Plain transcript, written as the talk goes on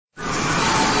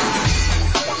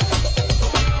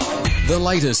The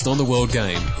latest on the World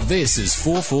Game. This is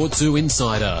 442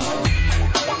 Insider.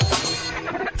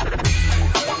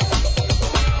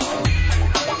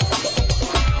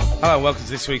 Hello and welcome to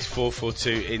this week's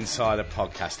 442 Insider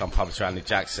podcast. I'm publisher Andy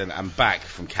Jackson and back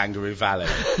from Kangaroo Valley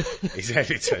is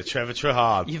editor Trevor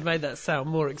Trahan. You've made that sound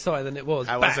more exciting than it was.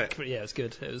 How was it? Yeah, it was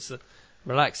good. It was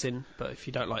relaxing, but if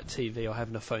you don't like TV or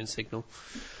having a phone signal...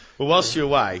 Well, whilst you're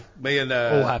away, me and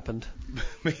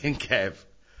Kev,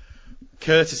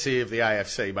 courtesy of the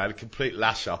AFC, made a complete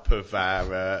lash-up of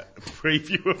our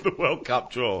preview of the World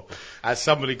Cup draw, as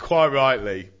somebody quite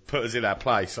rightly put us in our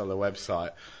place on the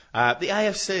website. The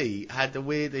AFC had the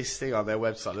weirdest thing on their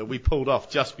website that we pulled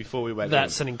off just before we went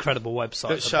That's an incredible website.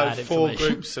 That showed 4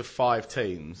 groups of 5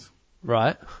 teams.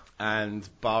 Right. And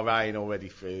Bahrain already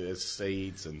through as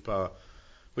seeds,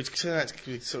 which turned out to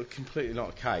be sort of completely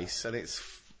not the case. And it's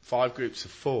 5 groups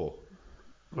of 4.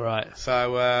 Right.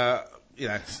 So,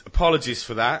 apologies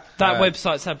for that. That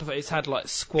website's had like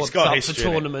squads up for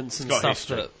tournaments and stuff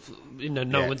history. That,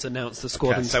 no one's announced the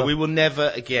squad and stuff. So we will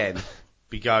never again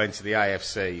be going to the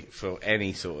AFC for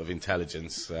any sort of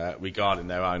intelligence regarding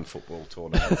their own football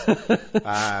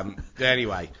tournaments.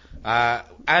 Anyway,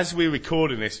 as we're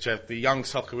recording this, Trev, the young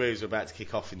Socceroos are about to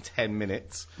kick off in 10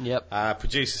 minutes. Yep.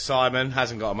 Producer Simon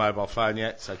hasn't got a mobile phone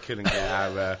yet, so couldn't get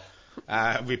our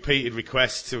repeated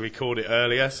request to record it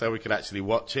earlier so we could actually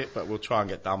watch it, but we'll try and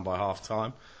get done by half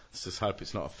time. Let's just hope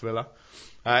it's not a thriller.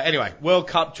 Anyway, World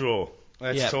Cup draw.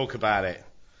 Let's talk about it.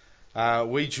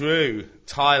 We drew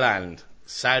Thailand,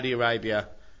 Saudi Arabia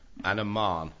and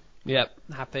Oman. Yep,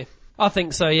 happy. I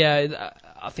think so, yeah.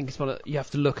 I think it's you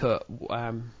have to look at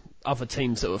other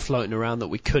teams that were floating around that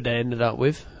we could have ended up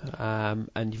with,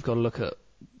 and you've got to look at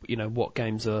what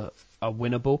games are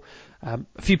winnable. A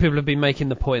few people have been making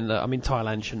the point that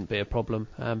Thailand shouldn't be a problem.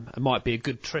 It might be a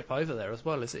good trip over there as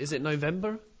well. Is it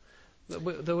November that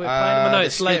we're playing? I know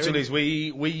it's the later. Schedule is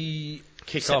we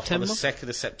kick off on the 2nd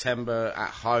of September at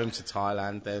home to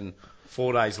Thailand, then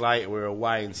 4 days later, we're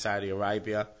away in Saudi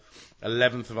Arabia.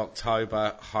 11th of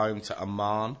October, home to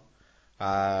Oman.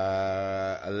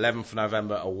 11th of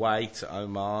November, away to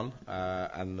Oman.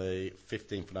 And the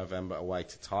 15th of November, away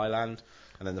to Thailand.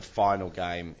 And then the final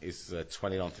game is the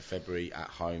 29th of February at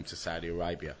home to Saudi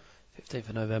Arabia. 15th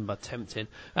of November, tempting.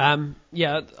 I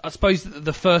suppose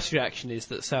the first reaction is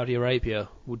that Saudi Arabia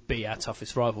would be our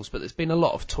toughest rivals, but there's been a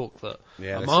lot of talk that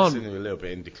Oman seems to be a little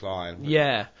bit in decline.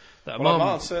 Yeah.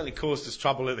 Oman certainly caused us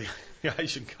trouble at the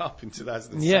Asian Cup in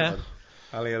 2007. Yeah.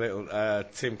 Only a little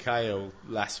Tim Cahill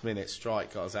last-minute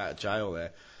strike got us out of jail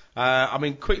there.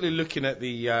 Quickly looking at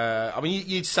the...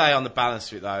 you'd say on the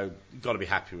balance of it, though, you've got to be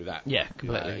happy with that. Yeah,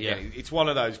 completely, It's one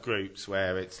of those groups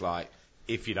where it's like,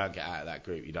 if you don't get out of that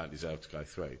group, you don't deserve to go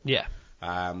through. Yeah.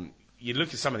 You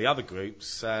look at some of the other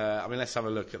groups. Let's have a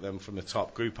look at them from the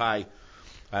top. Group A,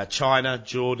 China,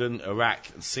 Jordan, Iraq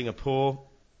and Singapore.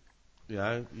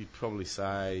 You'd probably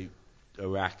say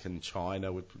Iraq and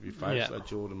China would be favourites. So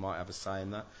Jordan might have a say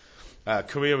in that.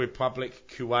 Korea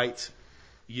Republic, Kuwait,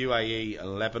 UAE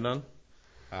and Lebanon.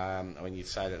 You'd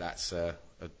say that that's a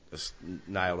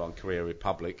nailed on Korea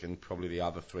Republic, and probably the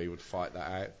other 3 would fight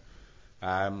that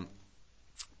out.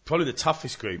 Probably the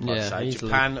toughest group, I'd say. Easily.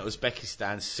 Japan,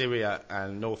 Uzbekistan, Syria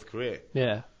and North Korea.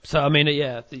 Yeah. So,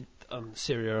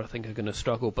 Syria, I think, are going to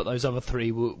struggle, but those other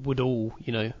 3 would all,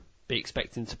 be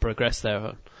expecting to progress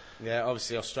there. Yeah,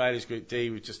 obviously Australia's Group D,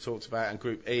 we've just talked about, and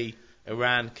Group E,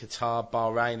 Iran, Qatar,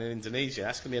 Bahrain and Indonesia.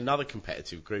 That's going to be another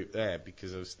competitive group there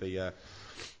because of the,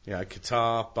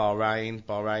 Qatar, Bahrain.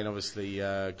 Bahrain obviously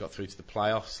got through to the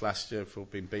playoffs last year for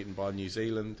being beaten by New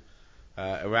Zealand.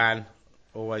 Iran,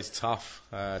 always tough,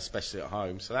 especially at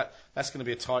home. So that's going to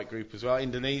be a tight group as well.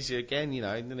 Indonesia, again,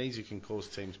 Indonesia can cause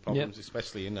teams problems,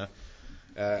 especially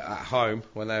at home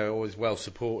when they're always well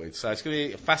supported. So it's going to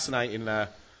be a fascinating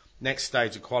next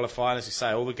stage of qualifying. As you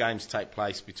say, all the games take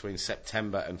place between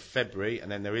September and February,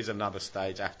 and then there is another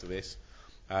stage after this,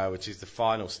 which is the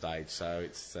final stage. So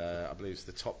it's, I believe it's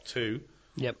the top 2.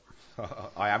 Yep.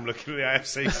 I am looking at the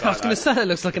AFC side. I was going to say, it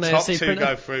looks like an AFC top 2 printer.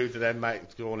 go through to then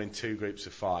go on in 2 groups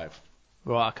of 5.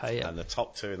 Right, okay, yeah. And the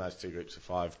top 2 in those 2 groups of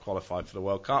 5 qualified for the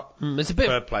World Cup. It's a bit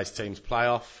third place teams play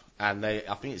off, and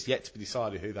I think it's yet to be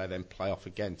decided who they then play off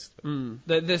against.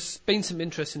 There's been some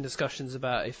interesting discussions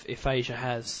about if Asia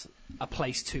has a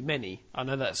place too many. I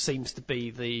know that seems to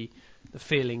be the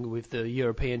feeling with the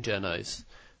European journos,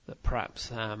 that perhaps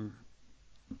the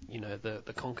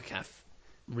CONCACAF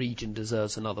region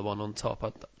deserves another one on top.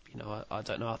 I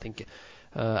don't know. I think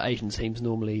Asian teams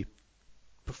normally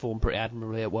perform pretty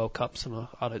admirably at World Cups, and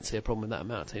I don't see a problem with that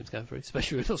amount of teams going through,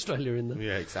 especially with Australia in there.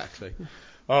 Yeah, exactly.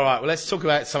 All right, well, let's talk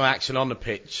about some action on the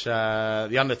pitch.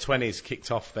 The under-20s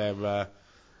kicked off their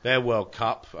World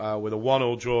Cup with a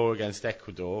 1-1 draw against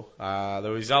Ecuador.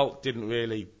 The result doesn't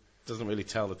really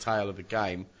tell the tale of the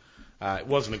game. It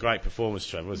wasn't a great performance,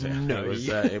 Trevor, was it? No.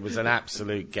 It was an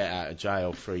absolute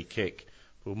get-out-of-jail free kick.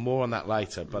 Well, more on that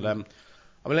later. But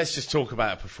let's just talk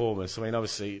about a performance. I mean,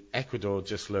 obviously, Ecuador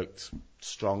just looked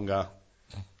stronger,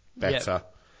 better.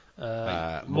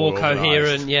 More more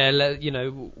coherent,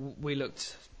 we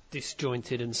looked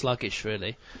disjointed and sluggish,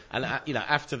 really. And,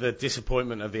 after the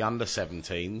disappointment of the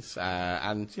under-17s,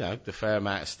 and, the fair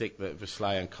amount of stick that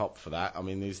Vesley copped for that, I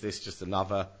mean, is this just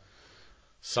another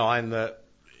sign that,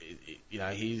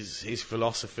 his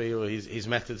philosophy or his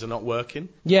methods are not working?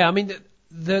 Yeah, I mean,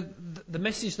 the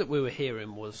message that we were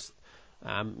hearing was,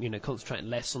 concentrating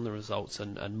less on the results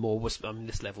and more.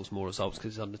 This level's more results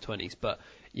because it's under 20s, but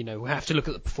we have to look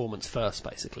at the performance first,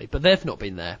 basically. But they've not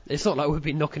been there. It's not like we've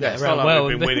been knocking it around it's not like well.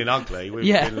 We've been winning ugly. We've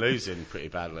been losing pretty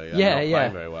badly. Not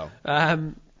playing very well.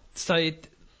 So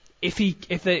if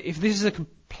this is a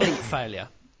complete failure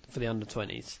for the under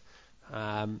 20s,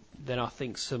 then I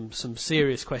think some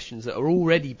serious questions that are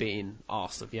already being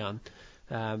asked of Jan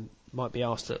might be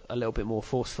asked a little bit more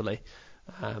forcefully.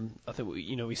 I think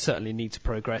we certainly need to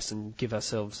progress and give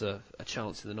ourselves a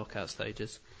chance in the knockout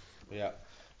stages. Yeah.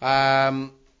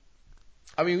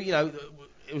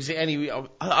 Was it any?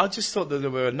 I just thought that there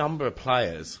were a number of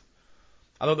players.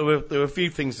 I thought there were a few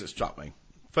things that struck me.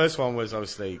 First one was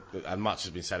obviously, and much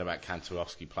has been said about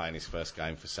Kantorowski playing his first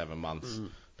game for 7 months,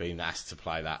 being asked to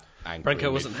play that anchor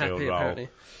Branko wasn't happy, role. apparently.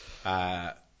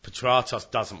 Petratos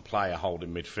doesn't play a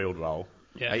holding midfield role.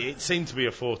 Yeah. It seemed to be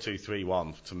a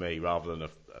 4-2-3-1 to me, rather than a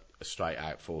straight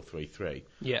out 4-3-3.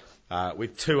 Yeah.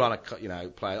 With two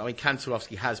players. I mean,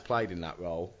 Kantorowski has played in that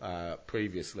role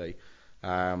previously,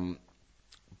 but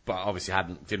obviously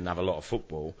didn't have a lot of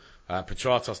football.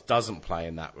 Petratos doesn't play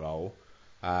in that role,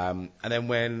 and then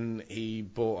when he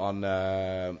brought on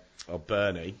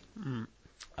Bernie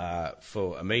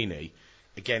for Amini,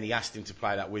 again he asked him to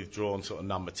play that withdrawn sort of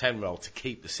number 10 role to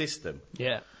keep the system.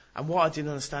 Yeah. And what I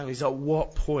didn't understand is, at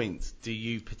what point do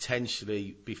you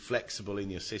potentially be flexible in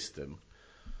your system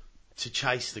to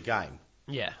chase the game?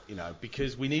 Yeah.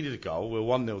 Because we needed a goal, we were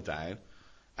 1-0 down,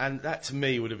 and that to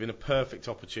me would have been a perfect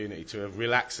opportunity to have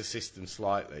relaxed the system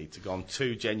slightly, to go on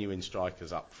 2 genuine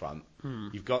strikers up front.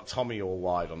 You've got Tommy Orr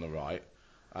wide on the right,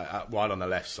 wide on the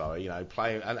left, sorry,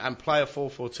 play a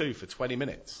 4-4-2 for 20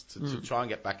 minutes to try and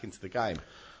get back into the game.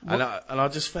 And I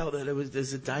just felt that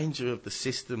there's a danger of the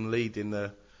system leading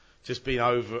just being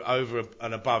over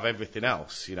and above everything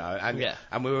else,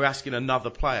 and we were asking another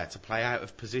player to play out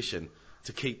of position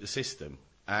to keep the system,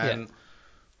 and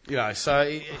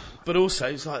but also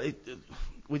it's like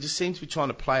we just seem to be trying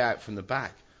to play out from the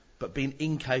back, but being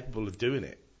incapable of doing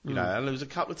it, and there was a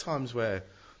couple of times where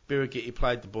Birighitti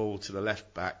played the ball to the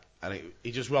left back, and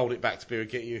he just rolled it back to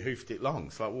Birighitti, who hoofed it long.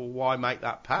 It's like, well, why make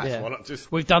that pass? Yeah. Why not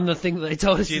just... We've done the thing that they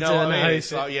told us to do. Do you know what I mean?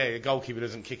 It's like, a goalkeeper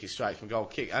doesn't kick it straight from goal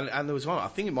kick. And there was one, I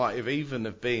think it might have even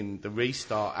have been the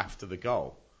restart after the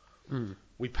goal.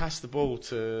 We passed the ball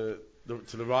to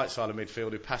the right side of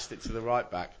midfield, who passed it to the right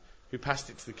back, who passed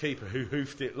it to the keeper, who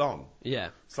hoofed it long. Yeah.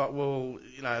 It's like, well,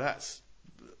 that's...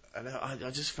 And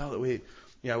I just felt that we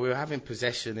were having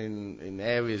possession in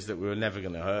areas that we were never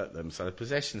going to hurt them. So the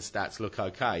possession stats look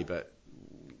okay, but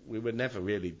we were never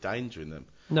really endangering them.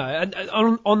 No, and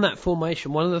on that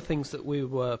formation, one of the things that we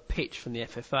were pitched from the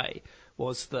FFA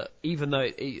was that even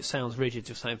though it sounds rigid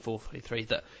to saying 4-3-3,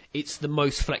 that it's the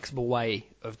most flexible way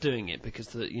of doing it, because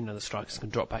the strikers can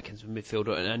drop back into the midfield,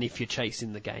 and if you're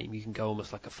chasing the game, you can go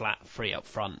almost like a flat 3 up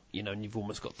front, and you've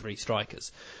almost got 3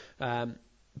 strikers.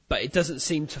 But it doesn't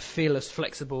seem to feel as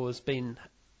flexible as been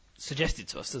suggested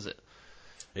to us, does it?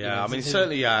 Yeah,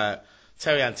 certainly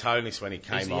Terry Antonis, when he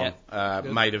came on,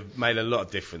 made a lot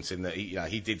of difference in that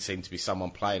he did seem to be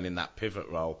someone playing in that pivot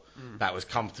role that was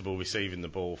comfortable receiving the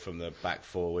ball from the back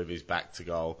 4 with his back to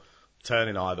goal,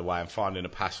 turning either way and finding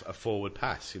a forward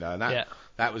pass, and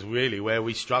that was really where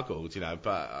we struggled,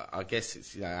 but I guess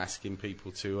it's asking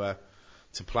people to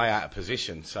play out of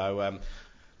position. So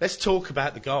let's talk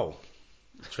about the goal,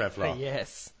 Trevor.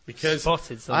 Yes. Because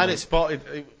spotted I had it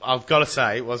spotted. I've got to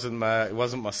say, it wasn't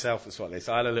myself that spotted this.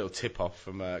 I had a little tip off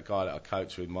from a guy that I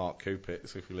coached with, Mark Coopit.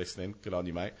 So if you're listening, good on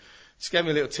you, mate. Just gave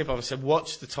me a little tip off and said,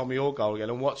 watch the Tommy Orr goal again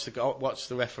and watch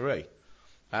the referee.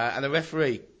 And the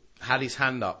referee had his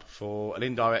hand up for an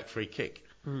indirect free kick.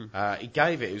 He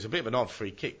gave it. It was a bit of an odd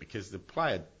free kick because the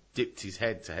player dipped his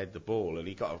head to head the ball, and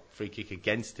he got a free kick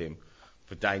against him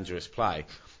for dangerous play.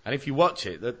 And if you watch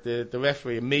it, the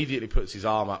referee immediately puts his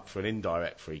arm up for an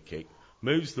indirect free kick,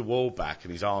 moves the wall back,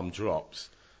 and his arm drops.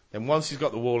 then once he's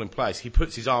got the wall in place, he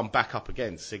puts his arm back up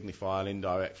again to signify an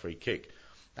indirect free kick.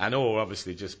 And Orr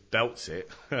obviously just belts it.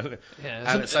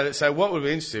 Yeah, so what would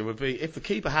be interesting would be if the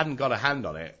keeper hadn't got a hand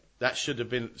on it, that should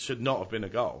not have been a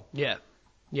goal. Yeah.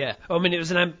 I mean, it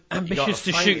was an ambitious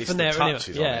to shoot from there. Anyway.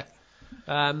 Yeah.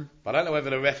 But I don't know whether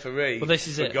the referee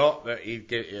forgot that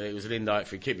it was an indirect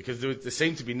free kick, because there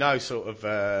seemed to be no sort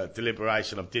of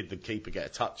deliberation of did the keeper get a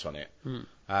touch on it.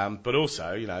 But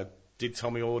also, did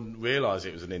Tommy Orr realise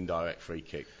it was an indirect free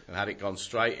kick, and had it gone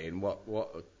straight in, what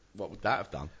would that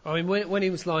have done? I mean, when he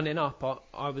was lining up,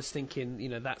 I was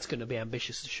thinking, that's going to be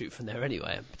ambitious to shoot from there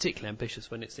anyway, and particularly ambitious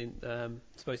when it's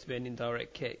supposed to be an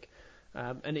indirect kick.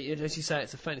 And as you say,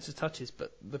 it's a fairness of touches,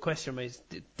 but the question is,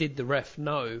 did the ref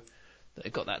know that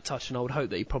it got that touch? And I would hope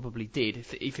that he probably did.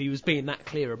 If he was being that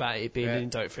clear about it being an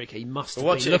indirect free kick, he must have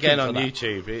been looking for that. Watch it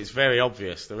again on YouTube. It's very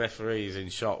obvious. The referee is in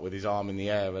shot with his arm in the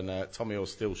air, and Tommy Orr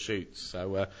still shoots.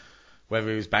 So whether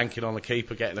he was banking on the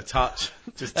keeper getting a touch,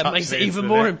 that makes it even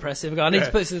more impressive. I need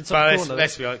to put this in the top corner.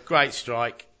 Let's be honest, great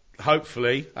strike,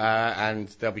 hopefully, and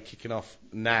they'll be kicking off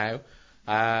now.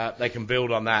 They can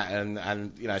build on that,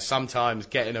 and sometimes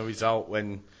getting a result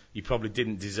when you probably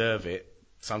didn't deserve it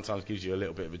sometimes gives you a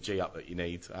little bit of a G up that you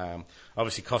need.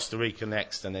 Obviously Costa Rica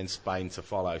next, and then Spain to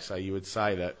follow. So you would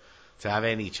say that to have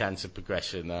any chance of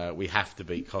progression, we have to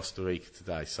beat Costa Rica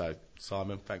today. So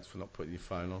Simon, thanks for not putting your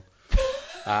phone on.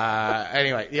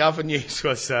 Anyway, the other news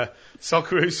was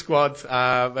Socceroos squad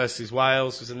versus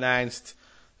Wales was announced.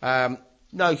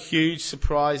 No huge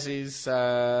surprises,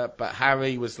 but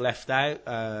Harry was left out,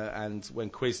 and when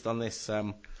quizzed on this,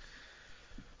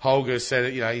 Holger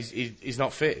said that he's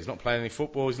not fit, he's not playing any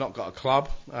football, he's not got a club,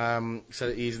 so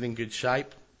that he isn't in good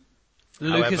shape.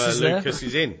 Lucas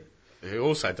is in, who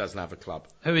also doesn't have a club.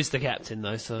 Who is the captain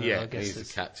though? So yeah, I guess he's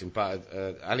the captain. But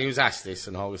and he was asked this,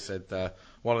 and Holger said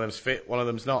one of them's fit, one of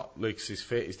them's not. Lucas is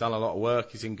fit, he's done a lot of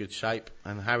work, he's in good shape,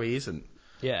 and Harry isn't.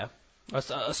 Yeah, I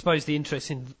suppose the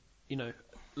interesting,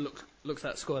 looks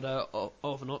at squad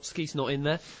Ovanotsky's not in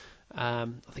there. I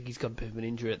think he's got a bit of an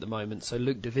injury at the moment, so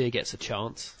Luc De Veer gets a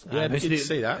chance. Yeah, good to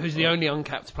see that. Who's the only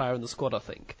uncapped player in the squad, I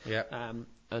think. Yeah.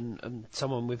 And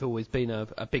someone we've always been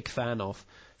a big fan of.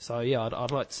 So yeah,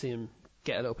 I'd like to see him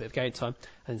get a little bit of game time.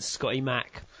 And Scotty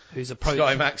Mack, who's approaching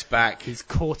Scotty Mack's back. His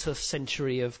quarter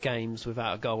century of games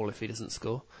without a goal if he doesn't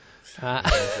score.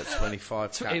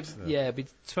 25 caps. It'd be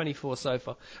 24 so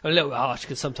far. A little bit harsh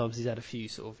because sometimes he's had a few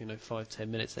sort of 5-10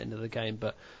 minutes at the end of the game,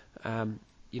 but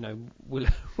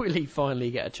will he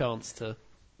finally get a chance to,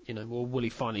 or will he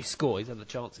finally score? He's had the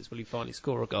chances. Will he finally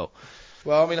score a goal?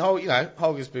 Well, I mean,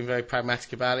 Holger's been very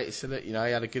pragmatic about it. He said that he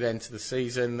had a good end to the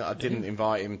season. I didn't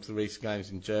invite him to the recent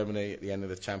games in Germany at the end of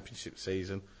the championship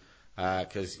season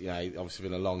because he'd obviously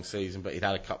been a long season, but he'd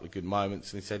had a couple of good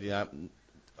moments. And he said,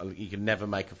 you can never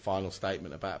make a final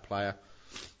statement about a player.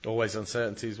 Always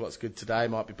uncertainties. What's good today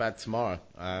might be bad tomorrow.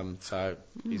 So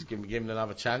he's given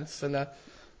another chance, and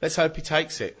let's hope he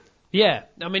takes it. Yeah,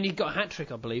 I mean, he got a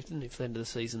hat-trick, I believe, didn't he, for the end of the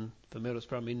season for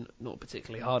Middlesbrough. I mean, not a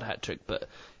particularly hard hat-trick, but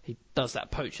he does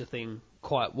that poacher thing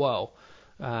quite well.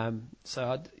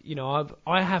 So,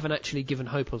 I haven't actually given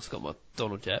hope on Scott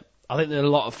McDonald yet. I think that a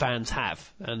lot of fans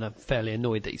have, and I'm fairly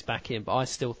annoyed that he's back in, but I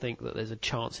still think that there's a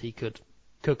chance he could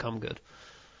come good.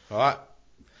 All right.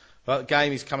 Well, the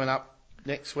game is coming up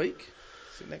next week.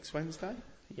 Is it next Wednesday?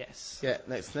 Yes. Yeah,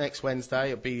 next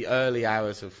Wednesday. It'll be early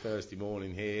hours of Thursday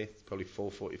morning here. It's probably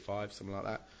 4:45, something like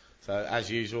that. So,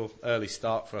 as usual, early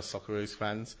start for us Socceroos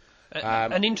fans.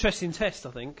 An interesting test,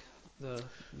 I think. I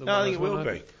think it will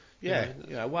be.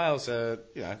 Yeah. Wales are,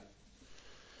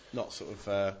 not sort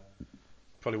of...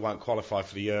 probably won't qualify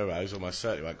for the Euros, almost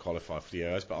certainly won't qualify for the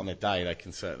Euros, but on their day they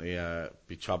can certainly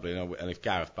be troubling. And if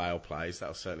Gareth Bale plays,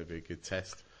 that'll certainly be a good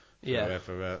test. Yeah.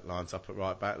 Whoever lines up at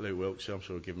right back, Luke Wiltshire, I'm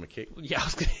sure will give him a kick. Yeah,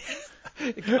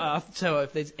 I have to tell you,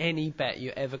 if there's any bet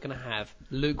you're ever going to have,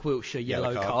 Luke Wiltshire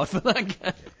yellow card for that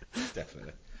game. Yeah,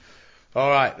 definitely. All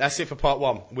right, that's it for part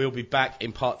one. We'll be back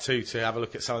in part two to have a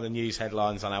look at some of the news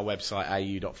headlines on our website,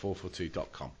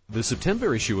 au.442.com. The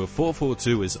September issue of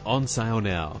 442 is on sale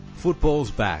now. Football's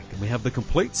back, and we have the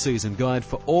complete season guide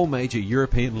for all major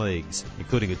European leagues,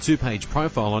 including a 2-page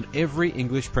profile on every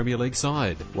English Premier League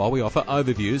side, while we offer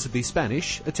overviews of the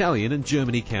Spanish, Italian and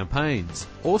Germany campaigns.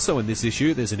 Also in this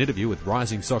issue, there's an interview with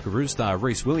rising Socceroos star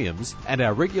Rhys Williams, and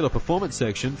our regular performance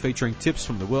section featuring tips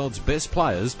from the world's best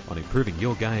players on improving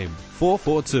your game.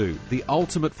 442, the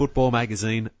ultimate football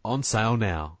magazine, on sale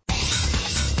now.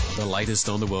 The latest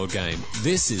on the world game.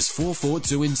 This is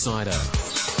 442 Insider.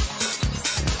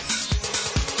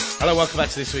 Hello, welcome back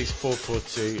to this week's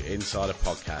 442 Insider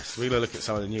podcast. We're going to look at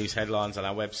some of the news headlines on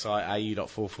our website,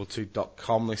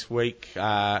 au.442.com this week.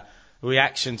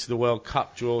 reaction to the World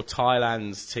Cup draw,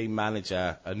 Thailand's team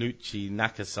manager, Anuchi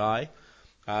Nakasai,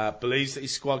 believes that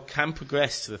his squad can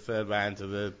progress to the third round of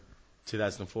the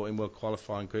 2014 World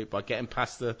Qualifying Group by getting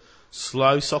past the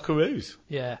slow Socceroos.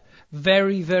 Yeah,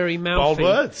 very, very mouthy. Bold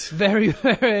words. Very,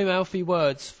 very mouthy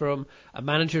words from a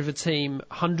manager of a team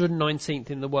 119th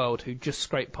in the world who just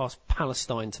scraped past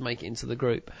Palestine to make it into the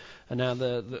group. And now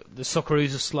the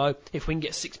Socceroos are slow. If we can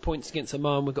get 6 points against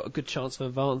Oman, we've got a good chance of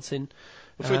advancing.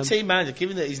 Well, for a team manager,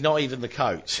 given that he's not even the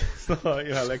coach,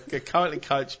 they're currently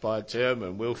coached by a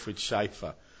German, Wilfried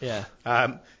Schaefer. Yeah.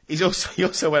 He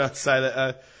also went on to say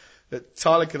that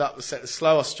Thailand could upset the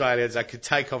slow Australians and could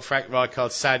take on Frank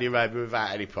Rijkaard's Saudi Arabia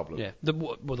without any problem. Yeah.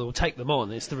 Well, they'll take them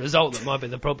on. It's the result that might be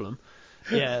the problem.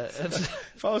 Yeah.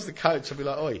 If I was the coach, I'd be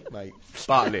like, oi, mate,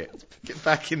 button it. Get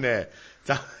back in there.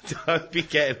 Don't be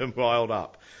getting them riled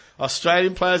up.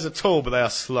 Australian players are tall, but they are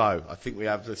slow. I think we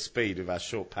have the speed with our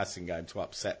short passing game to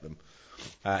upset them.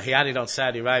 He added on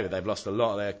Saudi Arabia, they've lost a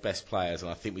lot of their best players,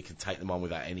 and I think we can take them on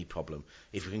without any problem.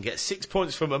 If we can get 6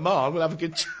 points from Oman, we'll have a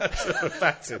good chance of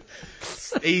batting.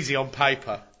 It's easy on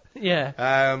paper.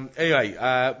 Yeah. Anyway,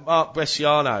 Mark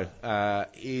Bresciano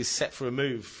is set for a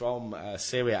move from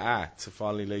Serie A to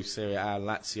finally leave Serie A and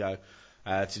Lazio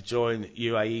to join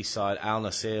UAE side Al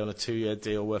Nassr on a 2-year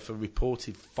deal worth a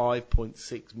reported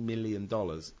 $5.6 million.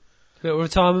 Little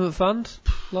retirement fund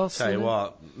last Tell you season.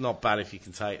 what, not bad if you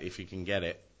can get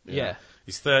it. Yeah.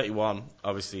 He's 31.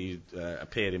 Obviously,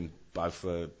 appeared in both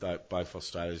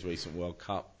Australia's recent World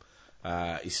Cup.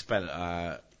 He's spent,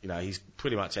 his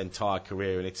pretty much entire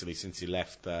career in Italy since he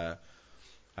left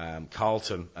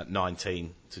Carlton at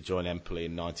 19 to join Empoli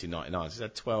in 1999. So he's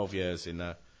had 12 years in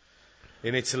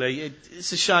Italy.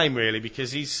 It's a shame, really,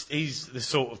 because he's the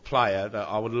sort of player that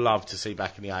I would love to see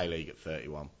back in the A-League at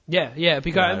 31. Yeah,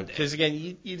 Because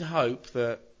again, you'd hope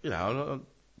that,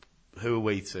 who are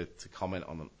we to comment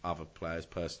on other players'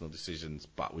 personal decisions,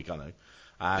 but we're going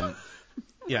to.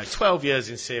 12 years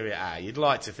in Serie A, you'd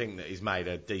like to think that he's made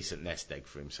a decent nest egg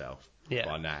for himself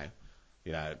by now.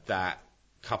 That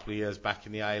couple of years back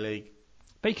in the A-League.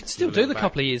 But he can still do the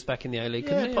couple of years back in the A-League,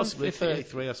 couldn't he? Possibly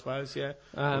 33, I suppose, yeah.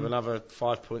 With another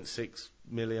 5.6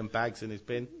 million bags in his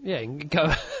bin. Yeah, he can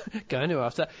go anywhere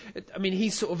after that. I mean,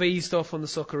 he's sort of eased off on the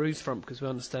Socceroos front because we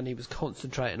understand he was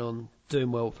concentrating on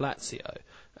doing well with Lazio.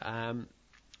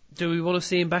 Do we want to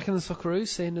see him back in the Socceroos,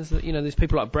 seeing as that, there's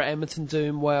people like Brett Emerton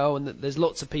doing well and that there's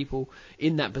lots of people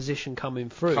in that position coming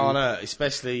through? Can't hurt,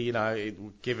 especially,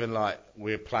 given like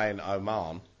we're playing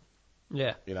Oman.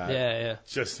 Yeah.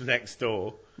 Just next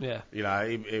door. Yeah.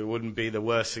 It wouldn't be the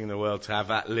worst thing in the world to have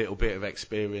that little bit of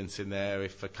experience in there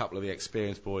if a couple of the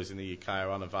experienced boys in the UK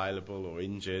are unavailable or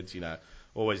injured.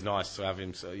 Always nice to have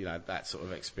him, that sort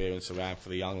of experience around for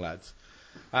the young lads.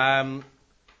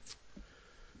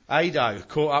 Ado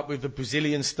caught up with the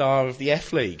Brazilian star of the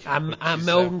F League. And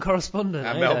Melbourne correspondent.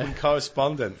 And Melbourne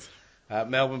correspondent.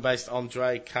 Melbourne-based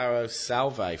Andre Caro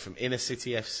Salve from Inner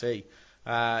City FC.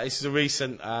 This is a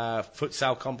recent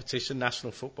futsal competition,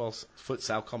 national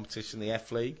futsal competition, the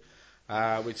F League,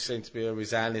 which seemed to be a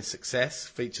resounding success.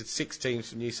 Featured 6 teams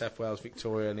from New South Wales,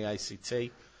 Victoria and the ACT.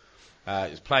 It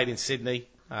was played in Sydney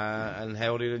and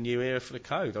heralded a new era for the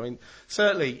code. I mean,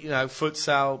 certainly,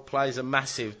 futsal plays a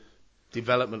massive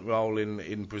development role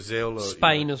in Brazil. Or,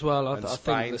 Spain as well, I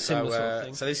think, the similar sort of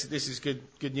thing. So this is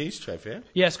good news, Trev, yeah?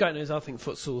 Yeah, it's great news. I think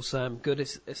futsal's good.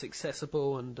 It's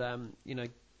accessible and,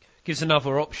 gives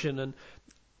another option, and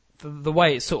the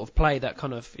way it's sort of played, that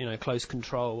kind of close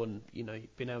control and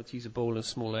being able to use a ball in a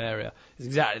small area is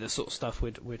exactly the sort of stuff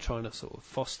we're trying to sort of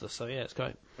foster. So yeah, it's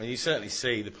great. And you certainly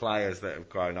see the players that have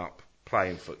grown up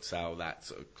playing futsal, that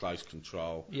sort of close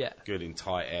control, good in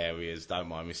tight areas, don't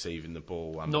mind receiving the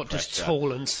ball under not pressure. Just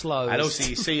tall and slow. And also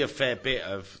you see a fair bit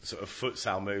of sort of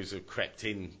futsal moves have crept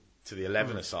in to the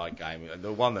 11-a-side game. And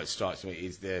the one that strikes me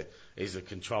is the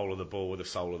control of the ball with the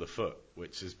sole of the foot,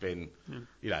 which has been,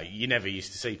 you never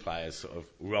used to see players sort of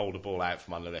roll the ball out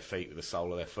from under their feet with the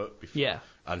sole of their foot before,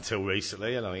 until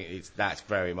recently. And I think that's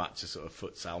very much a sort of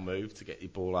futsal move to get your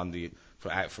ball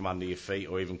out from under your feet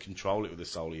or even control it with the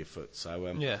sole of your foot.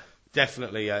 So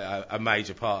definitely a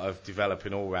major part of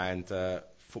developing all-round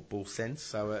football sense.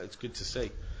 So it's good to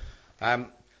see.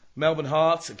 Melbourne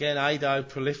Hearts, again, Ado,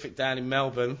 prolific down in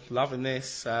Melbourne, loving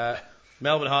this.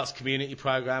 Melbourne Hearts community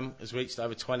programme has reached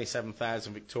over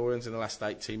 27,000 Victorians in the last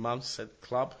 18 months at the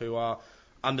club, who are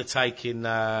undertaking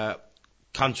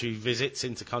country visits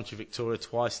into country Victoria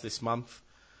twice this month.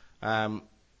 And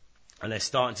they're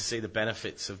starting to see the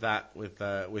benefits of that with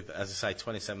as I say,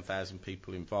 27,000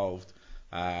 people involved.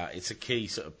 It's a key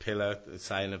sort of pillar,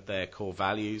 saying, of their core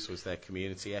values was their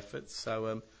community efforts.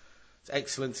 So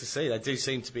excellent to see. They do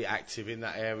seem to be active in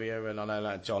that area, and I know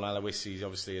that John Aloisi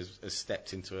obviously has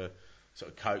stepped into a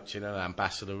sort of coaching and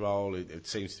ambassador role. It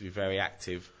seems to be very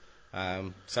active.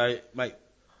 So, mate,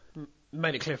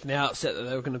 made it clear from the outset that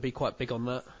they were going to be quite big on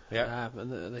that. Yeah.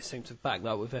 And they seem to back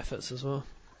that with efforts as well.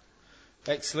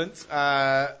 Excellent.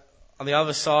 On the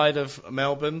other side of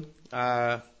Melbourne,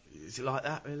 is it like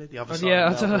that, really? The other side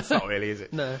of Melbourne? It's not really, is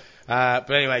it? No.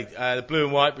 But anyway, the Blue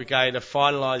and White Brigade are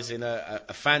finalising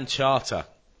a fan charter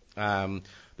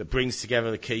that brings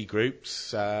together the key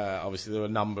groups. Obviously, there are a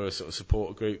number of sort of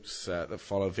supporter groups that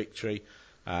follow Victory.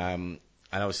 And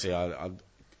obviously, I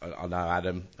know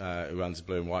Adam, who runs the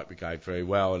Blue and White Brigade, very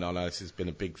well, and I know this has been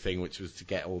a big thing, which was to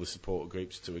get all the supporter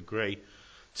groups to agree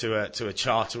to a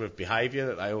charter of behaviour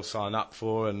that they all sign up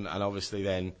for, and obviously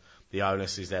then the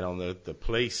onus is then on the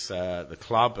police, the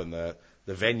club, and the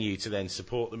venue to then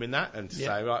support them in that, and to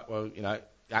say, right, well,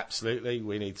 absolutely,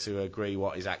 we need to agree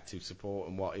what is active support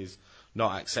and what is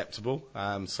not acceptable.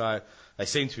 So they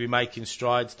seem to be making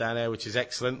strides down there, which is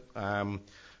excellent.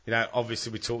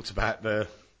 Obviously we talked about the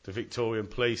Victorian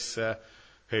police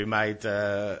who made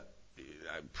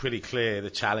pretty clear the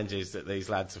challenges that these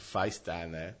lads have faced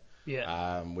down there.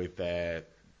 With their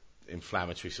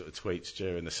inflammatory sort of tweets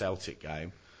during the Celtic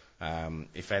game.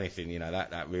 If anything,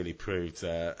 that really proved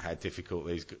how difficult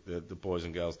the boys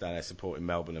and girls down there supporting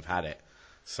Melbourne have had it.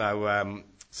 So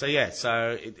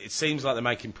it seems like they're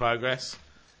making progress.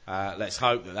 Let's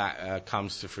hope that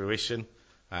comes to fruition,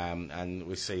 and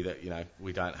we see that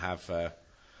we don't have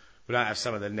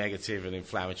some of the negative and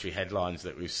inflammatory headlines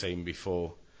that we've seen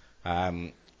before.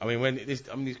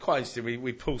 It's quite interesting.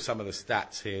 We pull some of the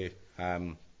stats here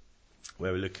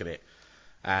where we look at it,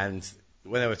 and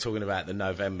when they were talking about the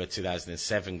November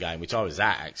 2007 game, which I was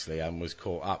at actually, and was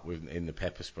caught up with in the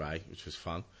pepper spray, which was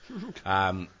fun.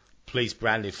 Police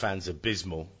branded fans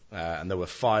abysmal, and there were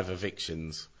 5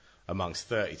 evictions amongst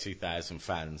 32,000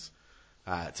 fans.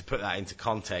 To put that into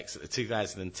context, at the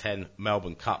 2010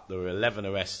 Melbourne Cup, there were 11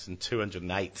 arrests and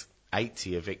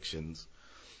 280 evictions.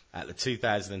 At the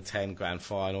 2010 Grand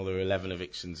Final, there were 11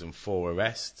 evictions and 4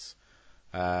 arrests.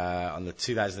 On the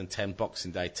 2010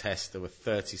 Boxing Day Test, there were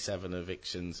 37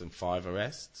 evictions and 5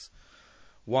 arrests.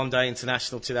 One Day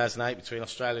International 2008 between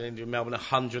Australia and India and Melbourne,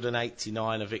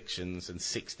 189 evictions and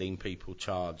 16 people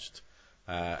charged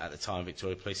at the time,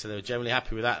 Victoria Police. So they were generally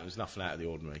happy with that. There was nothing out of the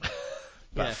ordinary.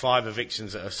 But 5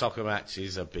 evictions at a soccer match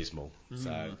is abysmal.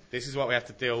 So this is what we have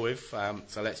to deal with.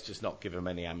 So let's just not give them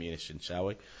any ammunition, shall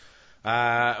we? All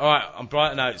right, on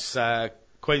brighter notes,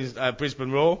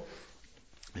 Brisbane Roar.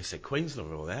 They said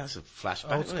Queensland Roar there. That's a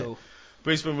flashback. Old school.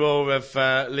 Brisbane Roar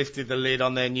have lifted the lid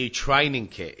on their new training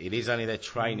kit. It is only their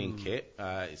training kit.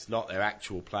 It's not their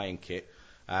actual playing kit,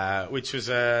 which was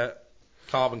a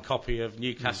carbon copy of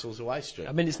Newcastle's away strip.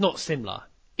 I mean, it's not similar.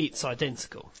 It's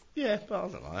identical. Yeah, but I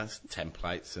don't know. That's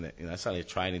templates, isn't it? It's only a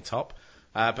training top.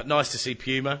 But nice to see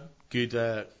Puma.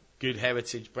 Good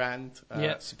heritage brand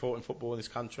supporting football in this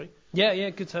country. Yeah,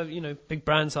 good to have, big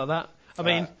brands like that. I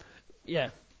mean,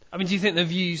 do you think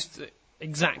they've used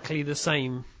exactly the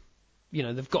same,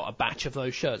 they've got a batch of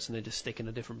those shirts and they're just sticking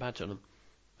a different badge on them?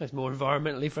 It's more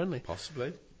environmentally friendly.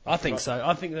 Possibly. I think so.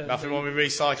 I think that nothing wrong with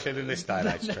recycling in this day and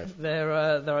age, Trev.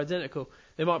 They're identical.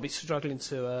 They might be struggling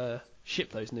to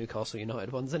ship those Newcastle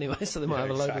United ones anyway, so they might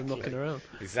have a load of them knocking around.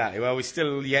 Exactly. Well, we're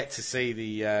still yet to see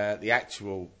the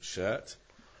actual shirt.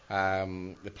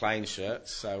 The plain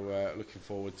shirts, so looking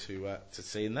forward to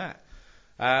seeing that.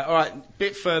 All right, a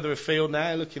bit further afield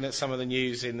now, looking at some of the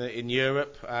news in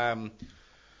Europe.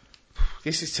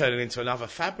 This is turning into another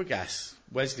Fabregas.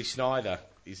 Wesley Sneijder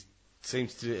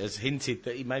has hinted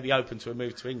that he may be open to a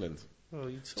move to England. Well,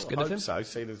 you'd sort of hope so,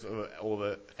 seeing as all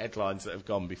the headlines that have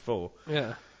gone before.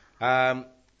 Yeah.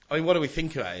 What do we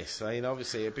think about this?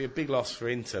 Obviously it'd be a big loss for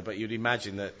Inter, but you'd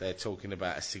imagine that they're talking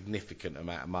about a significant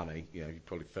amount of money,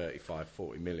 probably 35,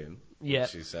 40 million,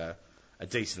 which is a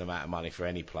decent amount of money for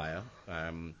any player.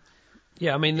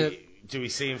 Do we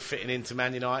see him fitting into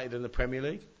Man United in the Premier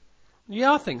League?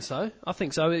 Yeah, I think so.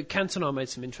 Cantona made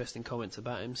some interesting comments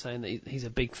about him, saying that he's a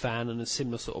big fan and a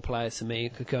similar sort of player to me,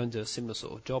 could go and do a similar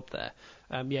sort of job there.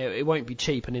 It won't be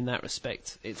cheap, and in that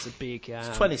respect, it's a big...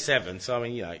 It's 27, so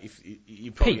if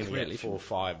you're probably going to get 4 or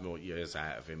 5 more years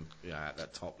out of him, at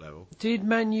that top level. Did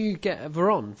Man U get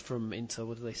Veron from Inter,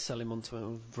 or did they sell him on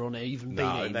to Veron even being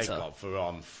Inter? No, they got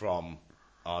Veron from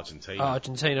Argentina.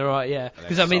 Argentina, right, yeah.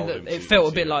 Because, it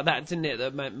felt a bit like that, didn't it,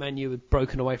 that Man U had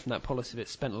broken away from that policy that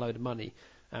spent a load of money.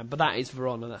 But that is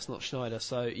Veron, and that's not Sneijder.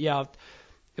 So,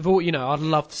 I'd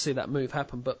love to see that move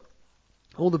happen, but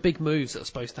all the big moves that are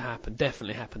supposed to happen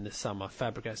definitely happen this summer.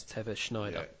 Fabregas, Tevez,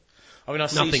 Sneijder. Yeah. I mean, I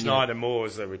see Nothing Snyder more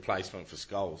as a replacement for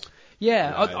Scholes.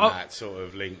 Yeah, In that sort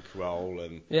of link role.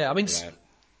 And yeah. I mean, you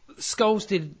know, Scholes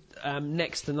did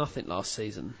next to nothing last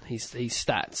season. His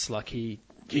stats, like he,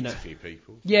 kicked a few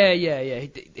people. Yeah.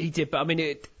 He did, but I mean,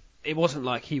 it wasn't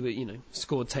like he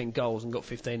scored 10 goals and got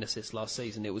 15 assists last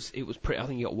season. It was pretty. I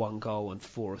think he got 1 goal and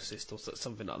 4 assists or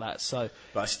something like that. So,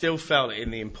 but I still felt that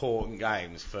in the important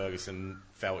games, Ferguson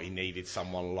felt he needed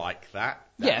someone like that.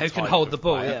 Yeah, who can hold the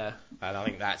ball. Player. Yeah, and I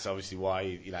think that's obviously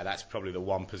why that's probably the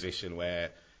one position where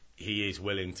he is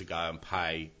willing to go and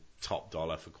pay top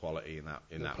dollar for quality in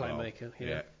that playmaker.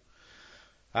 Role.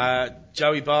 Yeah.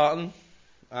 Joey Barton.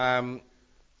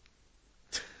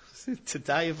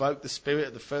 Today evoked the spirit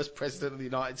of the first president of the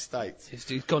United States. He's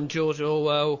gone George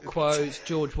Orwell quotes,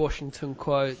 George Washington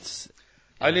quotes.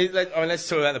 Yeah. Let's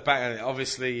talk about the background.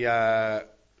 Obviously,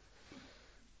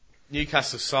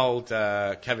 Newcastle sold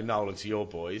Kevin Nolan to your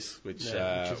boys, which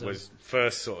was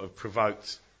first sort of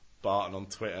provoked Barton on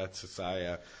Twitter to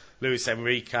say Luis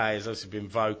Enrique has also been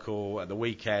vocal. At the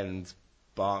weekend,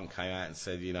 Barton came out and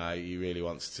said, he really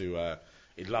wants to...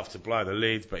 he'd love to blow the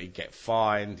lid, but he'd get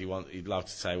fined. He'd love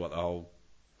to say what the whole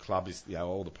club is,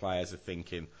 all the players are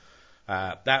thinking.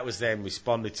 That was then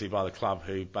responded to by the club,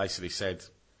 who basically said,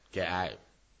 get out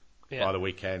by the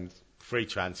weekend, free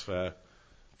transfer,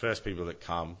 first people that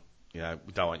come, we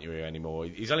don't want you here anymore.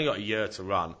 He's only got a year to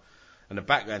run. And the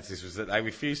background to this was that they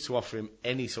refused to offer him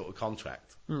any sort of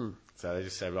contract. So they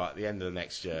just said, right, at the end of the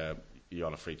next year, you're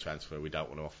on a free transfer. We don't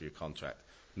want to offer you a contract,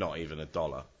 not even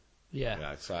 $1.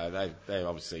 Yeah. So they're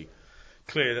obviously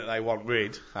clear that they want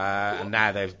rid, and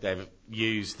now they've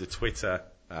used the Twitter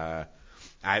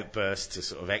outburst to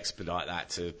sort of expedite that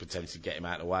to potentially get him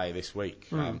out of the way this week.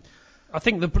 I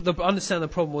think I understand the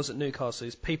problem was at Newcastle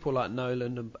is people like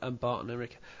Nolan and Barton and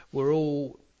Enrique were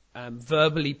all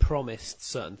verbally promised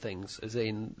certain things, as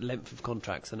in length of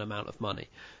contracts and amount of money.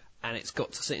 And it's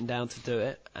got to sitting down to do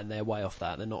it, and they're way off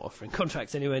that. They're not offering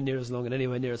contracts anywhere near as long and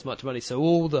anywhere near as much money. So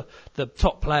all the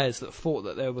top players that thought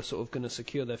that they were sort of going to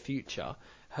secure their future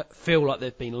feel like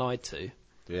they've been lied to.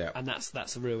 Yeah. And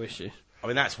that's a real issue. I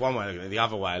mean, that's one way of looking at it. The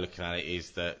other way of looking at it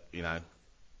is that,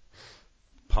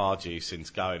 Pardew, since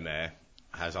going there,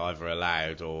 has either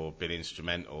allowed or been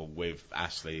instrumental with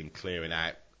Ashley in clearing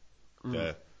out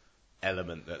the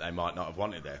element that they might not have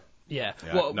wanted there. Yeah.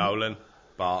 Nolan,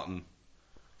 Barton,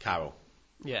 Carroll.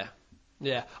 Yeah.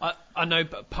 I know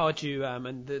Pardew,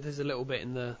 and there's a little bit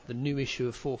in the new issue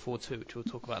of 442, which we'll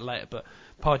talk about later, but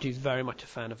Pardew's very much a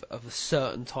fan of a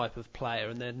certain type of player,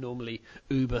 and they're normally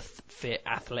uber fit,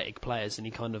 athletic players, and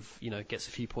he kind of, gets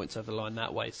a few points over the line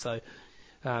that way. So,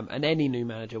 and any new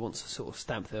manager wants to sort of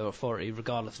stamp their authority,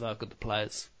 regardless of how good the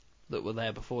players that were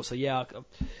there before. So, yeah,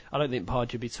 I don't think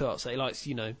Pardew would be too upset. He likes,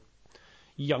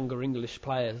 younger English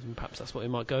players, and perhaps that's what he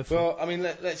might go for. Well, I mean,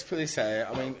 let's put this out here.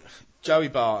 I mean, Joey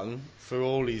Barton, for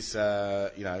all his,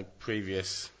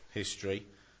 previous history,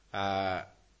 on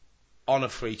a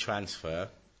free transfer,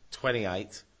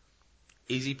 28,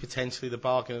 is he potentially the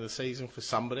bargain of the season for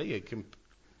somebody who can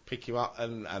pick him up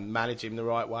and manage him the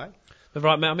right way? The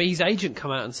right man. I mean, his agent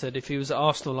come out and said if he was at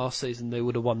Arsenal last season, they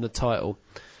would have won the title.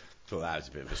 Thought that was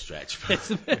a bit of a stretch. Well,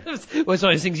 it's one of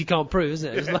those things you can't prove,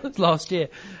 isn't it? It was last year.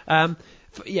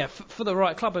 For the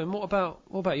right club. I mean, what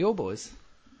about your boys?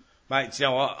 Mate, do you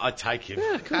know what? I'd take him.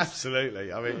 Yeah, of course.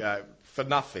 Absolutely. I mean, for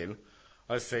nothing,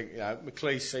 I just think,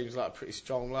 McLeish seems like a pretty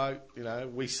strong bloke.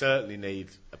 We certainly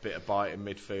need a bit of bite in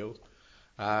midfield.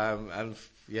 For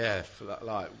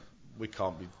that,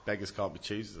 beggars can't be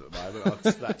choosers at the moment.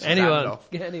 I'll snatch his hand off.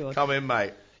 Anyone. Come in,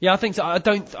 mate. Yeah, I think so. I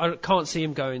can't see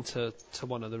him going to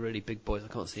one of the really big boys. I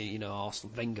can't see,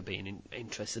 Arsenal, Wenger being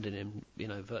interested in him,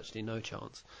 virtually no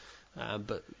chance.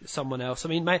 But someone else. I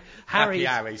mean, mate, Harry,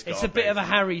 it's a bit of a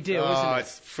Harry deal, isn't it?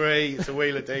 It's free. It's a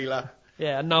wheeler dealer.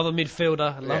 Yeah, another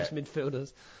midfielder. Loves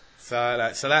midfielders. So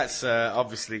that's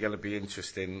obviously going to be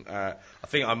interesting. I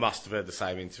think I must have heard the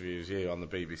same interview as you on the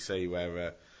BBC,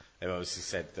 where they obviously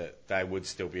said that they would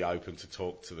still be open to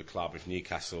talk to the club if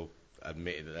Newcastle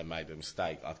admitted that they made a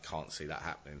mistake. I can't see that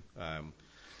happening.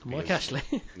 Mike Ashley.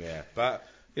 Yeah, but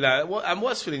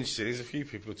what's been interesting is a few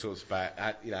people have talked about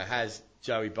has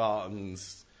Joey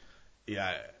Barton's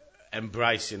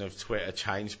embracing of Twitter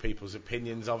changed people's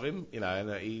opinions of him.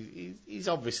 And he's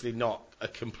obviously not a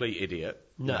complete idiot.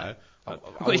 No.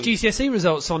 Got his GCSE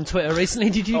results on Twitter recently.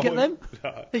 Did you get them?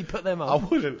 No. He put them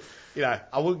up.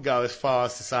 I wouldn't go as far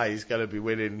as to say he's going to be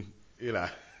winning,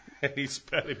 any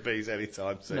spelling bees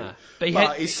anytime soon. No.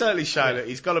 But he's certainly shown that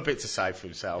he's got a bit to say for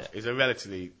himself. Yeah. He's a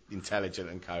relatively intelligent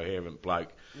and coherent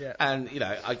bloke. Yeah. And,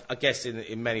 I guess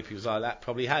in many people's eyes that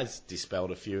probably has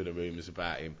dispelled a few of the rumours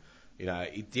about him. You know,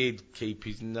 he did keep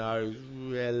his nose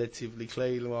relatively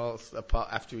clean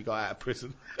after he got out of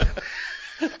prison.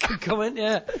 Good comment,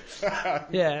 yeah.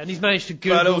 Yeah, and he's managed to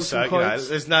Google but also, some quotes.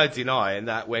 there's no denying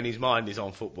that when his mind is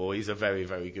on football, he's a very,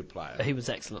 very good player. He was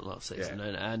excellent last season,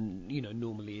 Yeah. and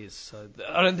normally is. So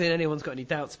I don't think anyone's got any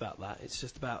doubts about that. It's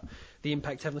just about the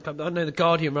impact having the club. I know the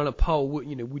Guardian ran a poll.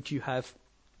 Would you have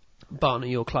Barton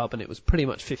in your club? And it was pretty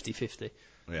much 50-50.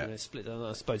 Yeah. Split.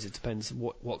 I suppose it depends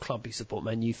what club you support.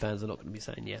 Man U fans are not going to be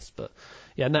saying yes, but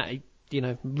yeah, and that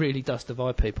really does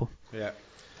divide people. Yeah.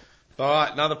 All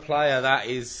right, another player that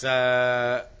is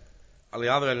on the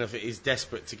other end of it is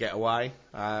desperate to get away,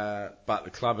 but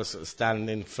the club are sort of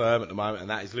standing firm at the moment, and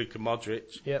that is Luka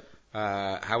Modric. Yep.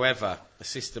 However,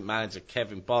 assistant manager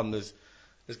Kevin Bond has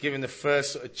given the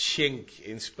first sort of chink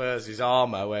in Spurs'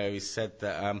 armour, where he said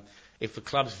that if the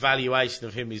club's valuation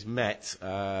of him is met,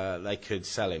 they could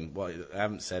sell him. What they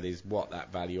haven't said is what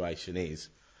that valuation is.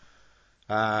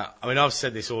 I've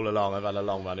said this all along. I've had a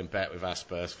long-running bet with our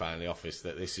Spurs fan in the office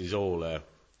that this is all a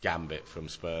gambit from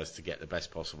Spurs to get the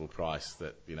best possible price.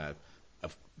 That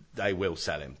they will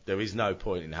sell him. There is no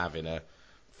point in having a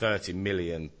 £30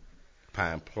 million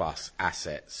plus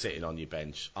asset sitting on your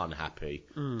bench, unhappy,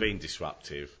 being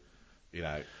disruptive.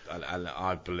 And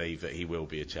I believe that he will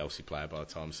be a Chelsea player by the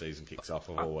time the season kicks off.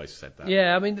 I've always said that.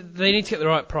 Yeah, they need to get the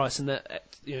right price, and that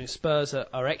Spurs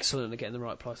are excellent at getting the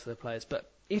right price for their players, but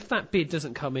if that bid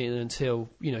doesn't come in until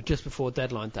just before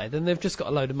deadline day, then they've just got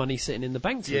a load of money sitting in the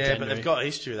bank till January. But they've got a